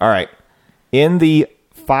 All right. In the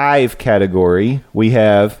 5 category, we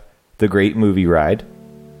have the Great Movie Ride,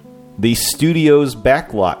 the Studios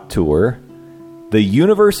Backlot Tour, the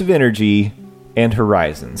Universe of Energy, and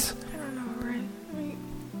Horizons.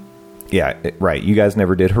 Yeah, right. You guys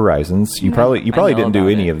never did Horizons. You probably didn't do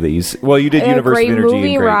any of these. Well, you did Universe of Energy and Great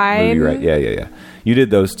Movie Ride. Yeah. You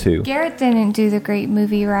did those two. Garrett didn't do the Great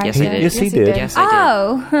Movie Ride. Yes, he did. Yes, he did. Yes, I did.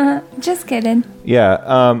 Oh, just kidding.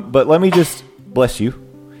 Yeah, but let me just, bless you,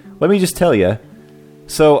 let me just tell you.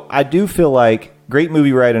 So I do feel like Great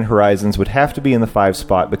Movie Ride and Horizons would have to be in the 5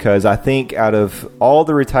 spot, because I think out of all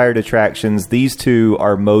the retired attractions, these two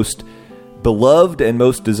are most beloved and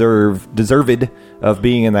most deserved of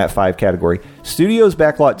being in that 5 category. Studios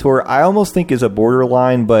Backlot Tour, I almost think is a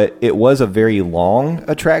borderline, but it was a very long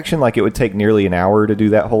attraction. Like, it would take nearly an hour to do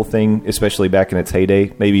that whole thing, especially back in its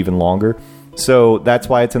heyday, maybe even longer. So that's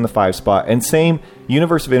why it's in the 5 spot. And same,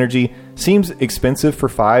 Universe of Energy seems expensive for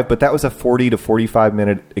 5, but that was a 40 to 45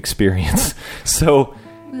 minute experience. So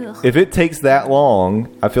if it takes that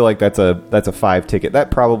long, I feel like that's a 5 ticket.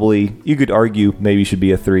 That probably, you could argue, maybe should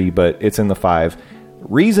be a 3, but it's in the 5.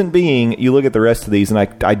 Reason being, you look at the rest of these, and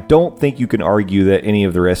I don't think you can argue that any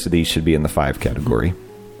of the rest of these should be in the 5 category.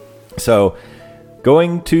 So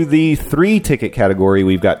going to the 3 ticket category,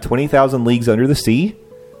 we've got 20,000 Leagues Under the Sea,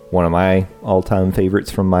 one of my all-time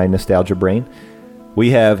favorites from my nostalgia brain.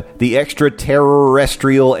 We have the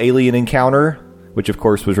Extraterrestrial Alien Encounter, which of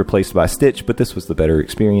course was replaced by Stitch, but this was the better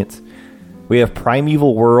experience. We have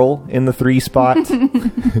Primeval Whirl in the 3 spot.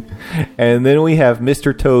 And then we have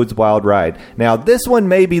Mr. Toad's Wild Ride. Now, this one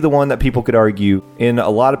may be the one that people could argue. In a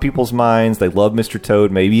lot of people's minds, they love Mr.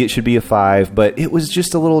 Toad. Maybe it should be a 5, but it was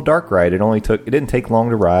just a little dark ride. It didn't take long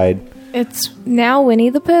to ride. It's now Winnie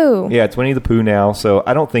the Pooh. Yeah, it's Winnie the Pooh now, so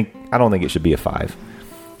I don't think it should be a 5.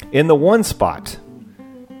 In the 1 spot,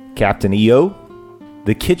 Captain EO,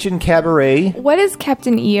 the Kitchen Cabaret. What is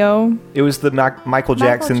Captain EO? It was the Michael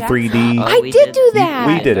Jackson 3D. Oh, I we did do that.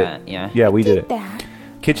 We did it. Yeah, we did it. That.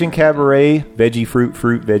 Kitchen Cabaret, Veggie Fruit,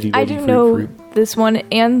 Veggie I didn't Fruit, know Fruit. this one,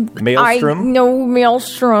 and Maelstrom? I know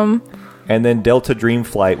Maelstrom. And then Delta Dream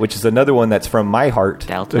Flight, which is another one that's from my heart.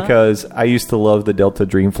 Delta? Because I used to love the Delta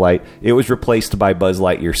Dream Flight. It was replaced by Buzz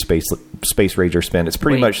Lightyear Space Ranger Spin. It's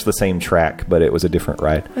pretty much the same track, but it was a different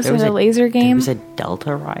ride. Was it a laser game? There was a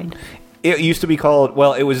Delta ride. It used to be called,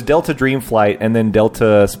 well, it was Delta Dream Flight, and then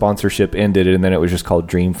Delta sponsorship ended, and then it was just called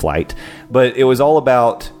Dream Flight. But it was all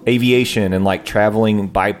about aviation and like traveling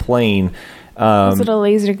by plane. Was it a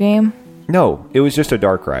laser game? No, it was just a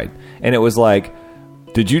dark ride. And it was like,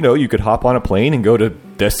 did you know you could hop on a plane and go to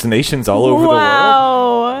destinations all over the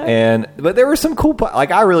world? But there were some cool,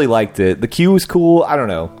 like, I really liked it. The queue was cool. I don't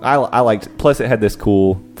know. I liked it. Plus, it had this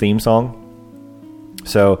cool theme song.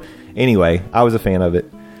 So, anyway, I was a fan of it.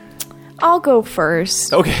 I'll go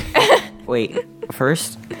first. Okay. Wait,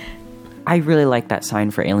 first, I really like that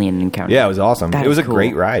sign for Alien Encounter. Yeah, it was awesome. That It was is a cool.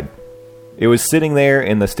 great ride. It was sitting there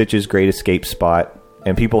in the Stitch's Great Escape spot,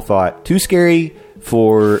 and people thought, too scary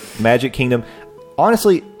for Magic Kingdom.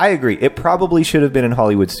 Honestly, I agree. It probably should have been in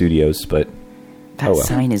Hollywood Studios, but That oh well.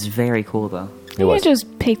 sign is very cool, though. It was. I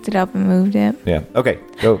just picked it up and moved it. Yeah. Okay.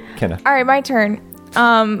 Go, Kenna. All right, my turn.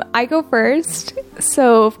 I go first.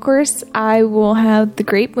 So, of course, I will have the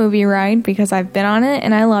Great Movie Ride because I've been on it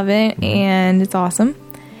and I love it and it's awesome.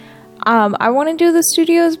 I want to do the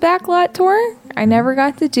Studios Backlot Tour. I never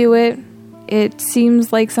got to do it. It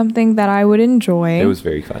seems like something that I would enjoy. It was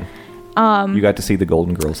very fun. You got to see the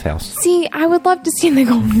Golden Girls house. See, I would love to see the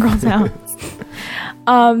Golden Girls house.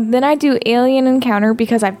 Then I do Alien Encounter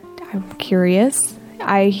because I'm curious.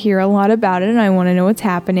 I hear a lot about it and I want to know what's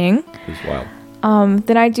happening. It was wild.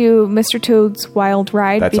 Then I do Mr. Toad's Wild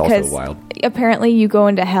Ride That's because also wild. apparently you go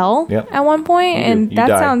into hell Yep. at one point, and You that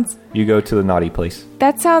die. You go to the naughty place.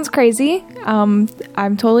 sounds crazy. I'm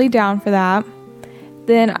totally down for that.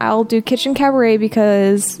 then I'll do Kitchen Cabaret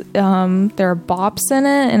because there are bops in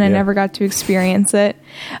it, and I Yeah. never got to experience it.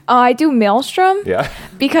 I do Maelstrom Yeah.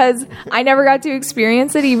 because I never got to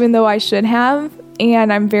experience it, even though I should have,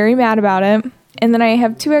 and I'm very mad about it. And then I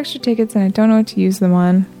have 2 extra tickets, and I don't know what to use them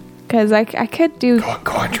on because I could do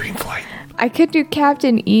Go on Dream Flight. I could do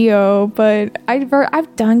Captain EO, but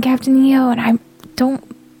I've done Captain EO, and I don't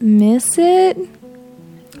miss it.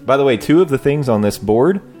 By the way, 2 of the things on this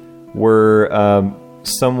board were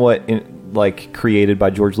somewhat created by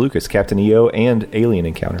George Lucas, Captain EO and Alien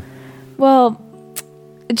Encounter. Well,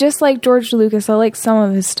 just like George Lucas, I like some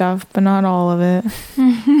of his stuff, but not all of it.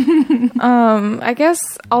 I guess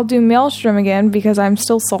I'll do Maelstrom again because I'm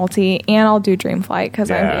still salty, and I'll do Dreamflight because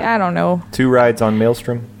Yeah. I don't know. 2 rides on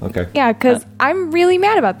Maelstrom? Okay. Yeah, because I'm really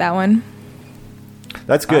mad about that one.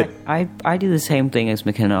 That's good. I do the same thing as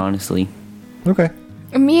McKenna, honestly. Okay.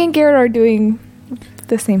 Me and Garrett are doing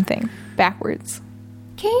the same thing, backwards.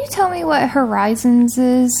 Can you tell me what Horizons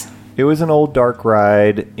is? It was an old dark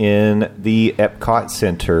ride in the Epcot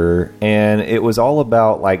Center, and it was all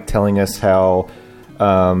about like telling us how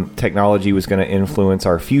technology was going to influence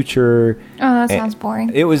our future. Oh, that sounds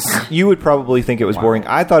boring. It was. You would probably think it was boring.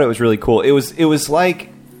 I thought it was really cool. It was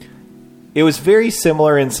very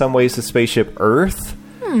similar in some ways to Spaceship Earth,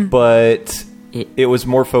 but it was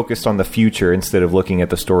more focused on the future instead of looking at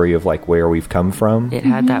the story of like where we've come from. It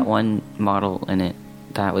had that one model in it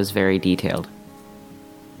that was very detailed.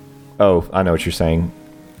 Oh, I know what you're saying.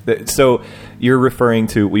 So you're referring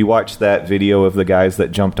to, we watched that video of the guys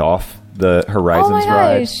that jumped off the Horizons Oh my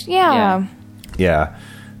ride. gosh, yeah. Yeah.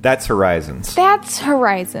 That's Horizons. That's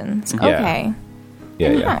Horizons. Yeah. Okay.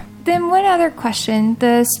 Yeah. Then one other question.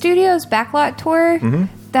 The studio's backlot tour,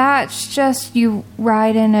 that's just you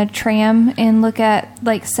ride in a tram and look at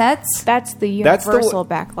like sets? That's the That's the universal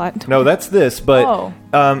backlot. No, that's this, but Oh.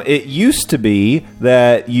 it used to be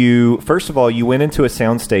that you, first of all, you went into a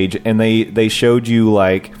soundstage and they showed you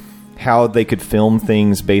like how they could film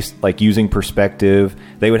things based like using perspective.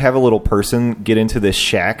 They would have a little person get into this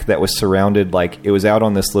shack that was surrounded, like it was out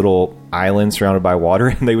on this little island surrounded by water,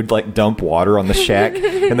 and they would like dump water on the shack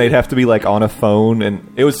and they'd have to be like on a phone,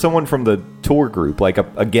 and it was someone from the tour group, like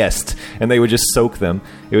a guest, and they would just soak them.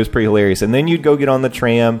 It was pretty hilarious. And then you'd go get on the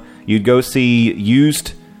tram, you'd go see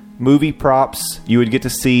used movie props. You would get to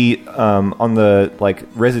see on the like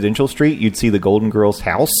residential street, you'd see the Golden Girls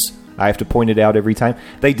house. I have to point it out every time.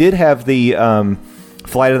 They did have the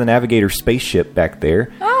Flight of the Navigator spaceship back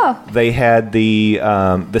there. Oh. They had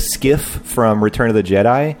the skiff from Return of the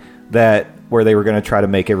Jedi where they were going to try to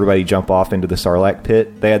make everybody jump off into the Sarlacc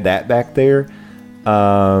pit. They had that back there.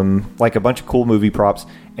 Like a bunch of cool movie props.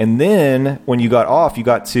 And then when you got off, you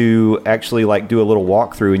got to actually like do a little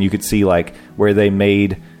walkthrough, and you could see like where they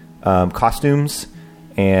made costumes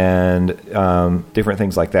and different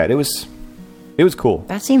things like that. It was cool.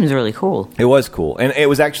 That seems really cool. It was cool. And it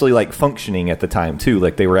was actually like functioning at the time too.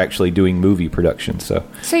 Like they were actually doing movie production. So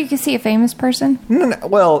you can see a famous person? no,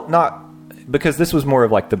 well, not because this was more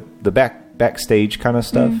of like the backstage kind of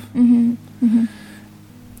stuff.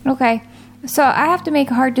 Okay. So I have to make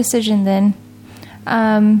a hard decision then.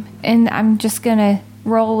 And I'm just going to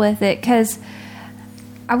roll with it because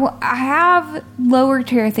I have lower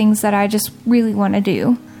tier things that I just really want to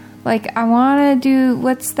do. Like I want to do,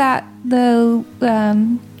 what's that? The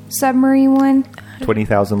submarine one?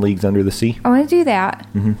 20,000 Leagues Under the Sea. I want to do that.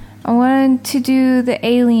 I want to do the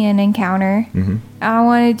alien encounter. I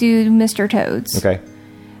want to do Mr. Toads. Okay.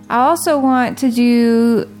 I also want to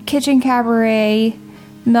do Kitchen Cabaret,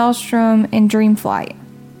 Maelstrom, and Dream Flight.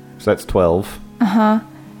 So that's 12. I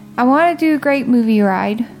want to do Great Movie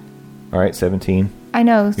Ride. All right, 17. I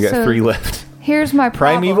know. You got so 3 left. Here's my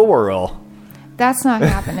problem. Primeval Whirl. That's not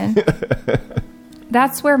happening.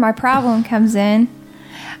 That's where my problem comes in.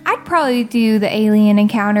 I'd probably do the alien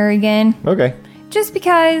encounter again. Okay. Just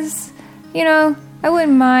because, I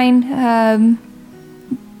wouldn't mind. I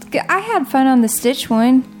had fun on the Stitch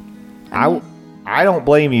one. I don't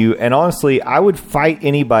blame you. And honestly, I would fight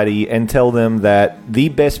anybody and tell them that the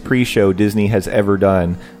best pre-show Disney has ever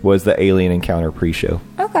done was the Alien Encounter pre-show.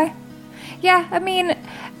 Okay. Yeah, I mean,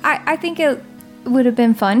 I think it would have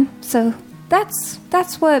been fun. So that's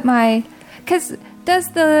what my... Because does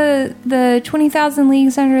the 20,000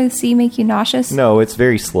 Leagues Under the Sea make you nauseous? No, it's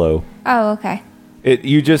very slow. Oh, okay. It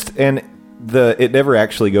never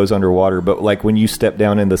actually goes underwater, but like when you step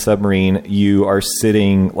down in the submarine, you are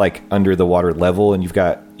sitting like under the water level, and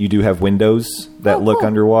you do have windows that look cool.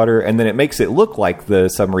 underwater, and then it makes it look like the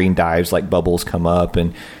submarine dives, like bubbles come up,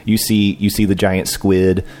 and you see the giant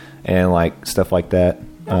squid and like stuff like that.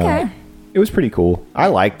 Okay. It was pretty cool. I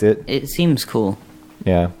liked it. It seems cool.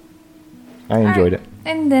 Yeah, I enjoyed it.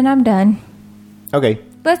 And then I'm done. Okay.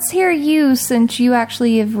 Let's hear you, since you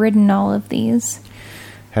actually have ridden all of these.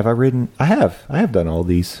 Have I ridden? I have. I have done all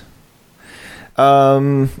these.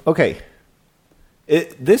 Okay.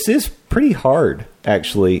 This is pretty hard,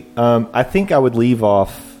 actually. I think I would leave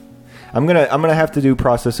off. I'm gonna have to do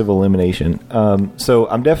process of elimination. So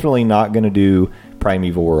I'm definitely not gonna do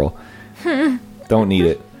Primeval Whirl. Don't need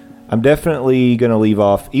it. I'm definitely gonna leave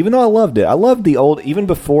off, even though I loved it. I loved the old, even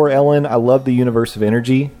before Ellen. I loved the Universe of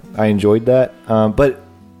Energy. I enjoyed that. But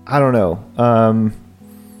I don't know.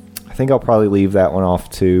 I think I'll probably leave that one off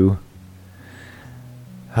too.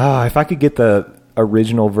 If I could get the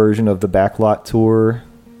original version of the Backlot Tour,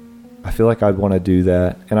 I feel like I'd want to do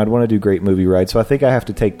that, and I'd want to do Great Movie Ride. So I think I have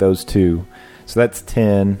to take those two. So that's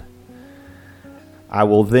 10. I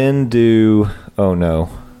will then do. Oh no,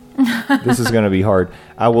 this is going to be hard.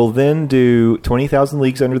 I will then do 20,000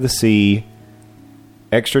 Leagues Under the Sea,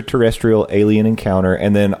 Extraterrestrial Alien Encounter,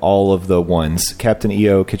 and then all of the ones: Captain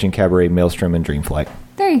EO, Kitchen Cabaret, Maelstrom, and Dreamflight.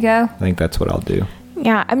 There you go. I think that's what I'll do.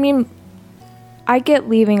 Yeah, I mean, I get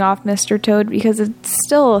leaving off Mr. Toad because it's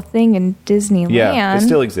still a thing in Disneyland. Yeah, it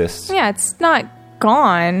still exists. Yeah, it's not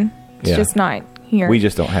gone. It's just not here. We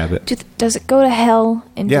just don't have it. Does it go to hell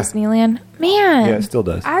in Disneyland? Man. Yeah, it still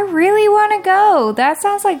does. I really want to go. That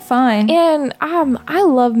sounds like fun. And I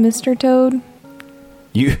love Mr. Toad.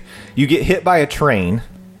 You get hit by a train.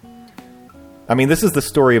 I mean, this is the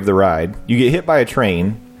story of the ride. You get hit by a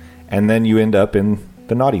train, and then you end up in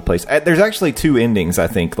the naughty place. There's actually two endings, I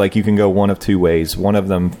think. Like, you can go one of two ways. One of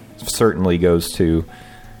them certainly goes to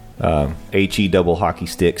HE double hockey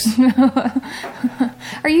sticks.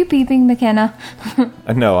 Are you beeping, McKenna?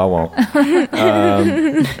 No, I won't.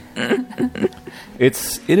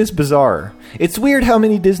 It is bizarre. It's weird how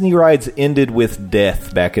many Disney rides ended with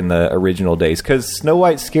death back in the original days, because Snow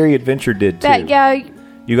White's Scary Adventure did too.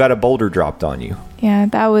 You got a boulder dropped on you. Yeah,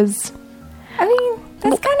 that was... I mean,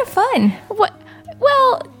 that's kind of fun. What?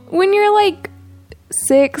 Well, when you're like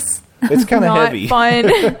 6, it's kind of not heavy.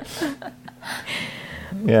 Fun.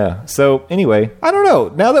 Yeah. So anyway, I don't know.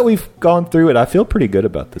 Now that we've gone through it, I feel pretty good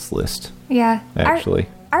about this list. Yeah. Actually.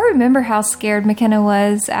 I remember how scared McKenna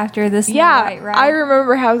was after this Snow White ride. I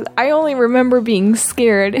remember how... I only remember being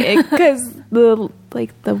scared because the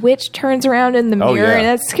witch turns around in the mirror, and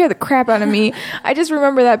that scared the crap out of me. I just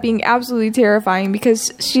remember that being absolutely terrifying because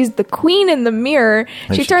she's the queen in the mirror.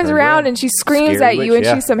 She turns around and she screams Scary at you, witch,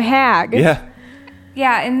 and she's some hag. Yeah.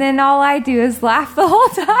 Yeah, and then all I do is laugh the whole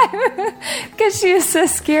time because she was so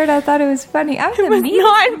scared. I thought it was funny. I'm the meanest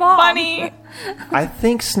Not mom. funny. I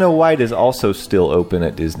think Snow White is also still open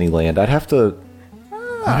at Disneyland. I'd have to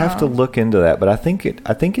look into that, but I think it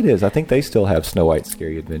is. I think they still have Snow White's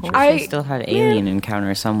Scary Adventure. I still had Alien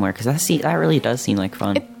Encounter somewhere, because that really does seem like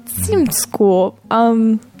fun. It seems cool.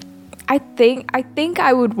 I think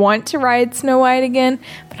I would want to ride Snow White again,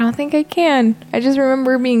 but I don't think I can. I just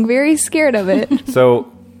remember being very scared of it.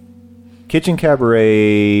 So, Kitchen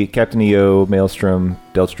Cabaret, Captain EO, Maelstrom,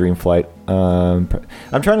 Delta Dreamflight.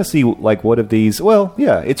 I'm trying to see, like, what of these... Well,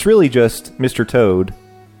 yeah, it's really just Mr. Toad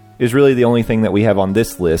is really the only thing that we have on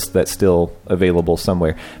this list that's still available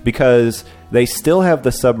somewhere. Because they still have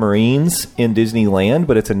the submarines in Disneyland,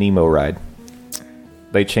 but it's a Nemo ride.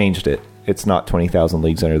 They changed it. It's not 20,000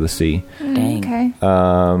 Leagues Under the Sea. Dang. Okay.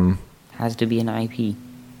 Has to be an IP.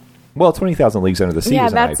 Well, 20,000 Leagues Under the Sea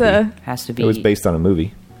was an IP. Has to be. It was based on a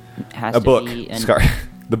movie. Has A to book. Be Sorry.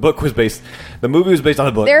 The movie was based on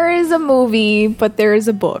a book. There is a movie, but there is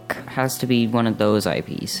a book. Has to be one of those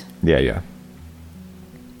IPs. Yeah.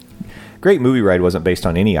 Great Movie Ride wasn't based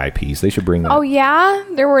on any IPs. They should bring that. Oh, yeah?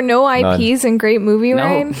 There were no IPs in Great Movie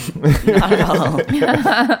Ride? Not at all.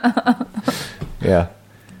 Yeah.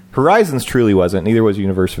 Horizons truly wasn't. Neither was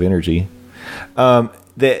Universe of Energy.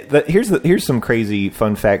 Here's some crazy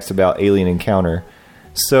fun facts about Alien Encounter.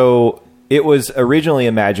 So it was originally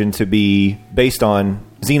imagined to be based on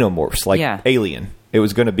xenomorphs, like Alien. It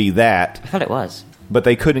was going to be that. I thought it was. But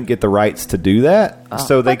they couldn't get the rights to do that. Oh.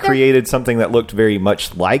 So they created something that looked very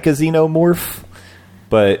much like a xenomorph,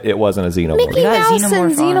 but it wasn't a xenomorph. Mickey Mouse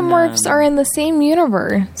and xenomorphs are in the same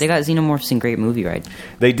universe. They got xenomorphs in Great Movie Ride.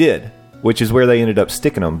 They did, which is where they ended up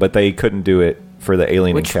sticking them, but they couldn't do it for the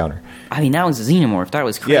Alien Encounter. I mean, that was a xenomorph. That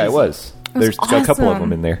was crazy. Yeah, it was. There's awesome. A couple of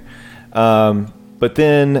them in there. But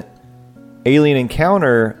then Alien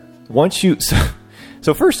Encounter, once you...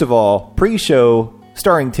 So first of all, pre-show...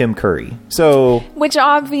 starring Tim Curry. Which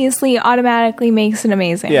obviously automatically makes it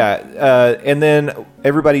amazing. Yeah. And then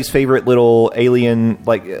everybody's favorite little alien,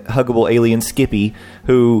 like huggable alien Skippy,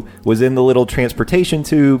 who was in the little transportation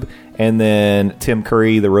tube. And then Tim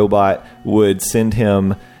Curry, the robot, would send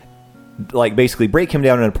him like basically break him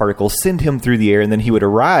down in a particle, send him through the air, and then he would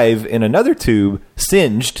arrive in another tube,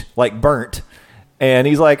 singed, like burnt. And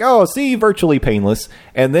he's like, oh, see, virtually painless.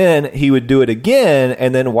 And then he would do it again,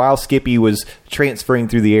 and then while Skippy was transferring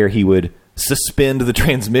through the air, he would suspend the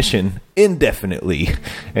transmission indefinitely,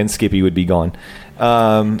 and Skippy would be gone.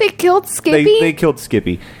 They killed Skippy? They killed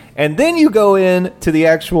Skippy. And then you go in to the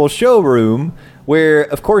actual showroom where,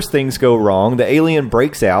 of course, things go wrong. The alien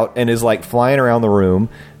breaks out and is like flying around the room.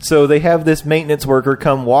 So they have this maintenance worker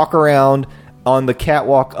come walk around on the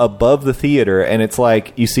catwalk above the theater, and it's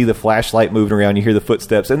like you see the flashlight moving around, you hear the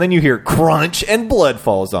footsteps, and then you hear crunch and blood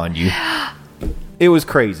falls on you. It was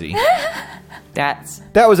crazy.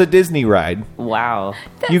 That was a Disney ride. Wow.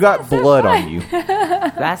 You got blood on you.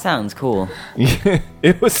 That sounds cool.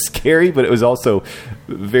 It was scary, but it was also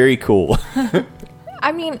very cool.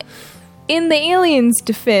 I mean, in the alien's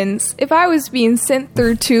defense, if I was being sent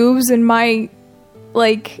through tubes and I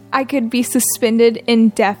could be suspended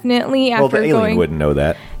indefinitely Well, the after alien wouldn't know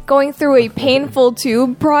that. going through a painful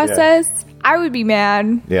tube process, I would be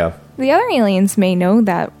mad. Yeah. The other aliens may know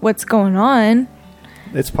that what's going on.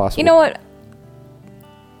 It's possible. You know what?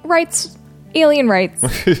 Alien rights.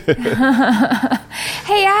 Hey,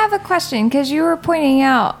 I have a question because you were pointing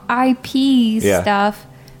out IP stuff.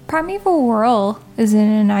 Primeval Whirl isn't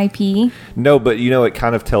an IP. No, but it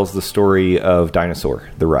kind of tells the story of Dinosaur,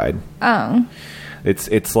 the ride. Oh.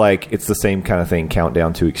 It's like it's the same kind of thing,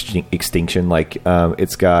 countdown to extinction. Like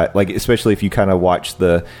it's got like, especially if you kind of watch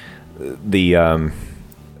the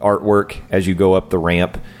artwork as you go up the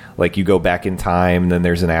ramp, like you go back in time, and then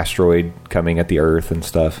there's an asteroid coming at the Earth and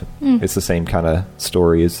stuff. It's the same kind of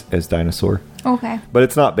story as Dinosaur. Okay. But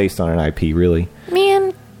it's not based on an IP, really.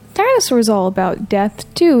 Man, Dinosaur's all about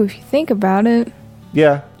death, too, if you think about it.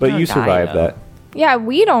 Yeah, but don't you die, survived though. that. Yeah,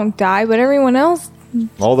 we don't die, but everyone else,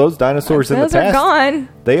 All those dinosaurs in the those past, are gone.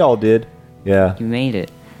 they all did. Yeah. You made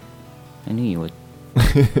it. I knew you would.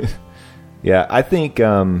 Yeah, I think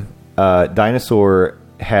Dinosaur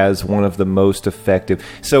has one of the most effective.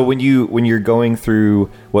 So when you're going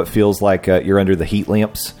through what feels like you're under the heat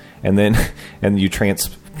lamps, and then you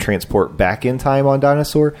transport back in time on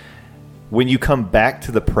Dinosaur, when you come back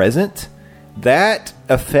to the present, that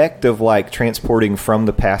effect of like transporting from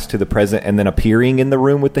the past to the present and then appearing in the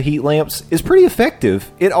room with the heat lamps is pretty effective.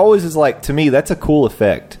 It always is like, to me, that's a cool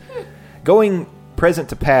effect. Going present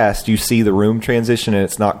to past, you see the room transition and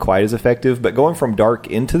it's not quite as effective, but going from dark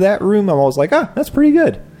into that room, I'm always like, that's pretty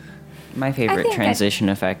good. My favorite think transition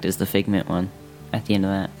effect is the Figment one at the end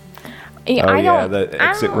of that. Yeah, The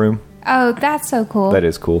exit room. Oh, that's so cool. That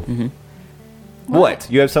is cool. Mm-hmm. What?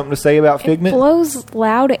 You have something to say about It Figment? blows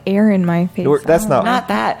loud air in my face. That's not... Not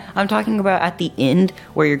that. I'm talking about at the end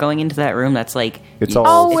where you're going into that room. That's like It's all-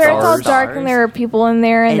 Oh, where it's all stars. dark and there are people in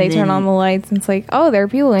there and And they turn then- on the lights and it's like, oh, there are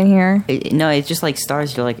people in here. No, it's just like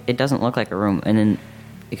stars. You're like, it doesn't look like a room, and then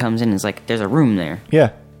it comes in. And it's like there's a room there. Yeah,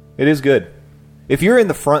 it is good. If you're in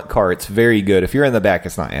the front car, it's very good. If you're in the back,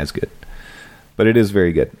 it's not as good. But it is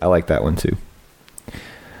very good. I like that one too.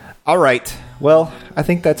 All right. Well, I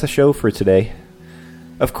think that's a show for today.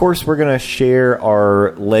 Of course, we're going to share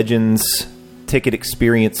our Legends Ticket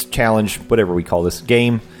Experience Challenge, whatever we call this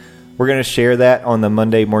game. We're going to share that on the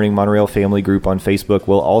Monday Morning Monorail family group on Facebook.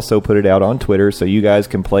 We'll also put it out on Twitter so you guys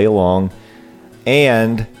can play along.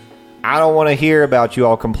 And I don't want to hear about you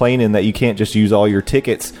all complaining that you can't just use all your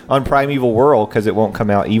tickets on Primeval Whirl because it won't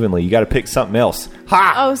come out evenly. You got to pick something else.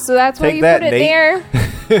 Ha! Oh, so that's why Take you that, put it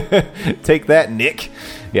Nate. there? Take that, Nick.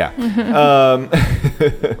 Yeah.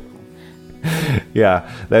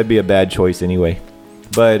 Yeah, that'd be a bad choice anyway.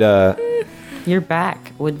 But Your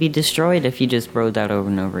back would be destroyed if you just rode that over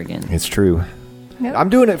and over again. it's true. Nope. I'm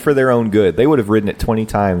doing it for their own good. They would have ridden it 20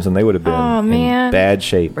 times and they would have been Oh, in man. bad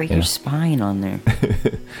shape. Break Yeah. your spine on there.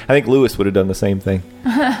 I think Lewis would have done the same thing.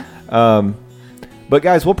 But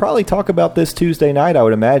guys, we'll probably talk about this Tuesday night, I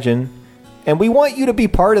would imagine. And we want you to be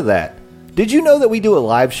part of that. Did you know that we do a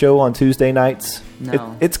live show on Tuesday nights?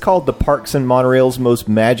 No. It's called the Parks and Monorail's Most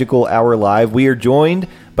Magical Hour Live. We are joined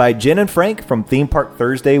by Jen and Frank from Theme Park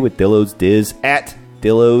Thursday with Dillo's Diz at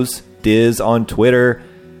Dillo's Diz on Twitter.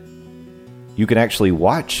 You can actually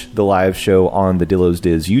watch the live show on the Dillo's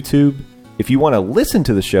Diz YouTube. If you want to listen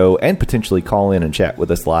to the show and potentially call in and chat with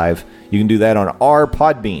us live, you can do that on our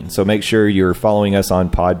Podbean. So make sure you're following us on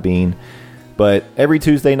Podbean. But every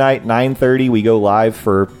Tuesday night, 9:30, we go live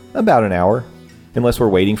for about an hour. Unless we're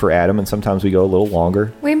waiting for Adam, and sometimes we go a little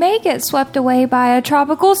longer. We may get swept away by a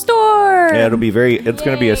tropical storm. Yeah, it's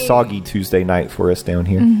going to be a soggy Tuesday night for us down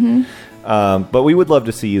here. But we would love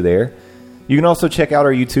to see you there. You can also check out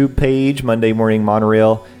our YouTube page, Monday Morning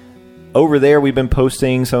Monorail. over there, we've been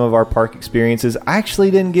posting some of our park experiences. I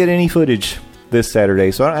actually didn't get any footage this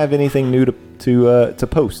Saturday, so I don't have anything new to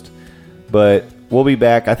post. But we'll be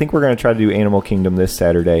back. I think we're going to try to do Animal Kingdom this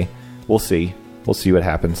Saturday. We'll see. We'll see what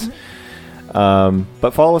happens.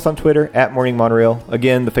 But follow us on Twitter at Morning Monorail.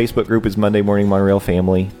 Again, the Facebook group is Monday Morning Monorail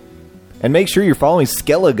Family. And make sure you're following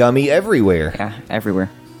Skelligummy everywhere. Yeah, everywhere.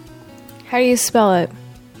 How do you spell it?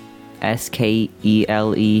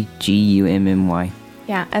 SKELEGUMMY.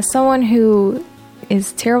 Yeah, as someone who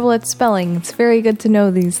is terrible at spelling, it's very good to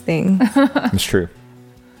know these things. It's true.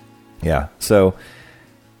 Yeah. So,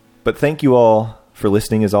 but thank you all for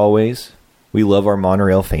listening as always. We love our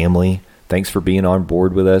Monorail family. Thanks for being on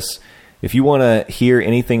board with us. If you want to hear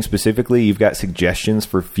anything specifically, you've got suggestions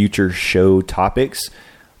for future show topics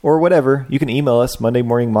or whatever, you can email us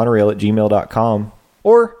mondaymorningmonorail@gmail.com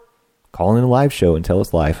or call in a live show and tell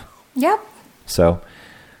us live. Yep. So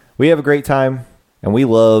we have a great time and we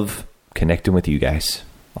love connecting with you guys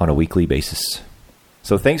on a weekly basis.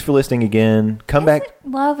 So thanks for listening again. Come back.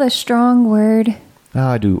 Love a strong word. Oh,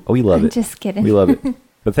 I do. Oh, we love I'm it. just kidding. We love it.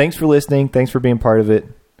 But thanks for listening. Thanks for being part of it.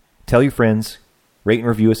 Tell your friends. Rate and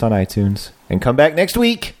review us on iTunes. And come back next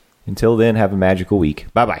week. Until then, have a magical week.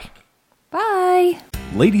 Bye-bye. Bye.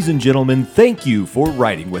 Ladies and gentlemen, thank you for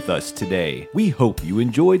riding with us today. We hope you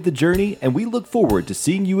enjoyed the journey, and we look forward to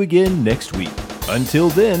seeing you again next week. Until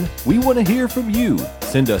then, we want to hear from you.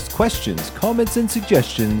 Send us questions, comments, and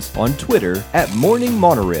suggestions on Twitter at Morning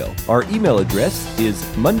Monorail. Our email address is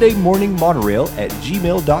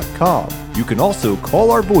mondaymorningmonorail@gmail.com. You can also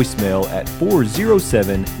call our voicemail at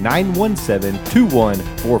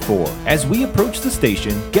 407-917-2144. As we approach the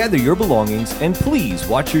station, gather your belongings and please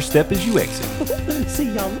watch your step as you exit.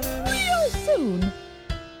 See y'all.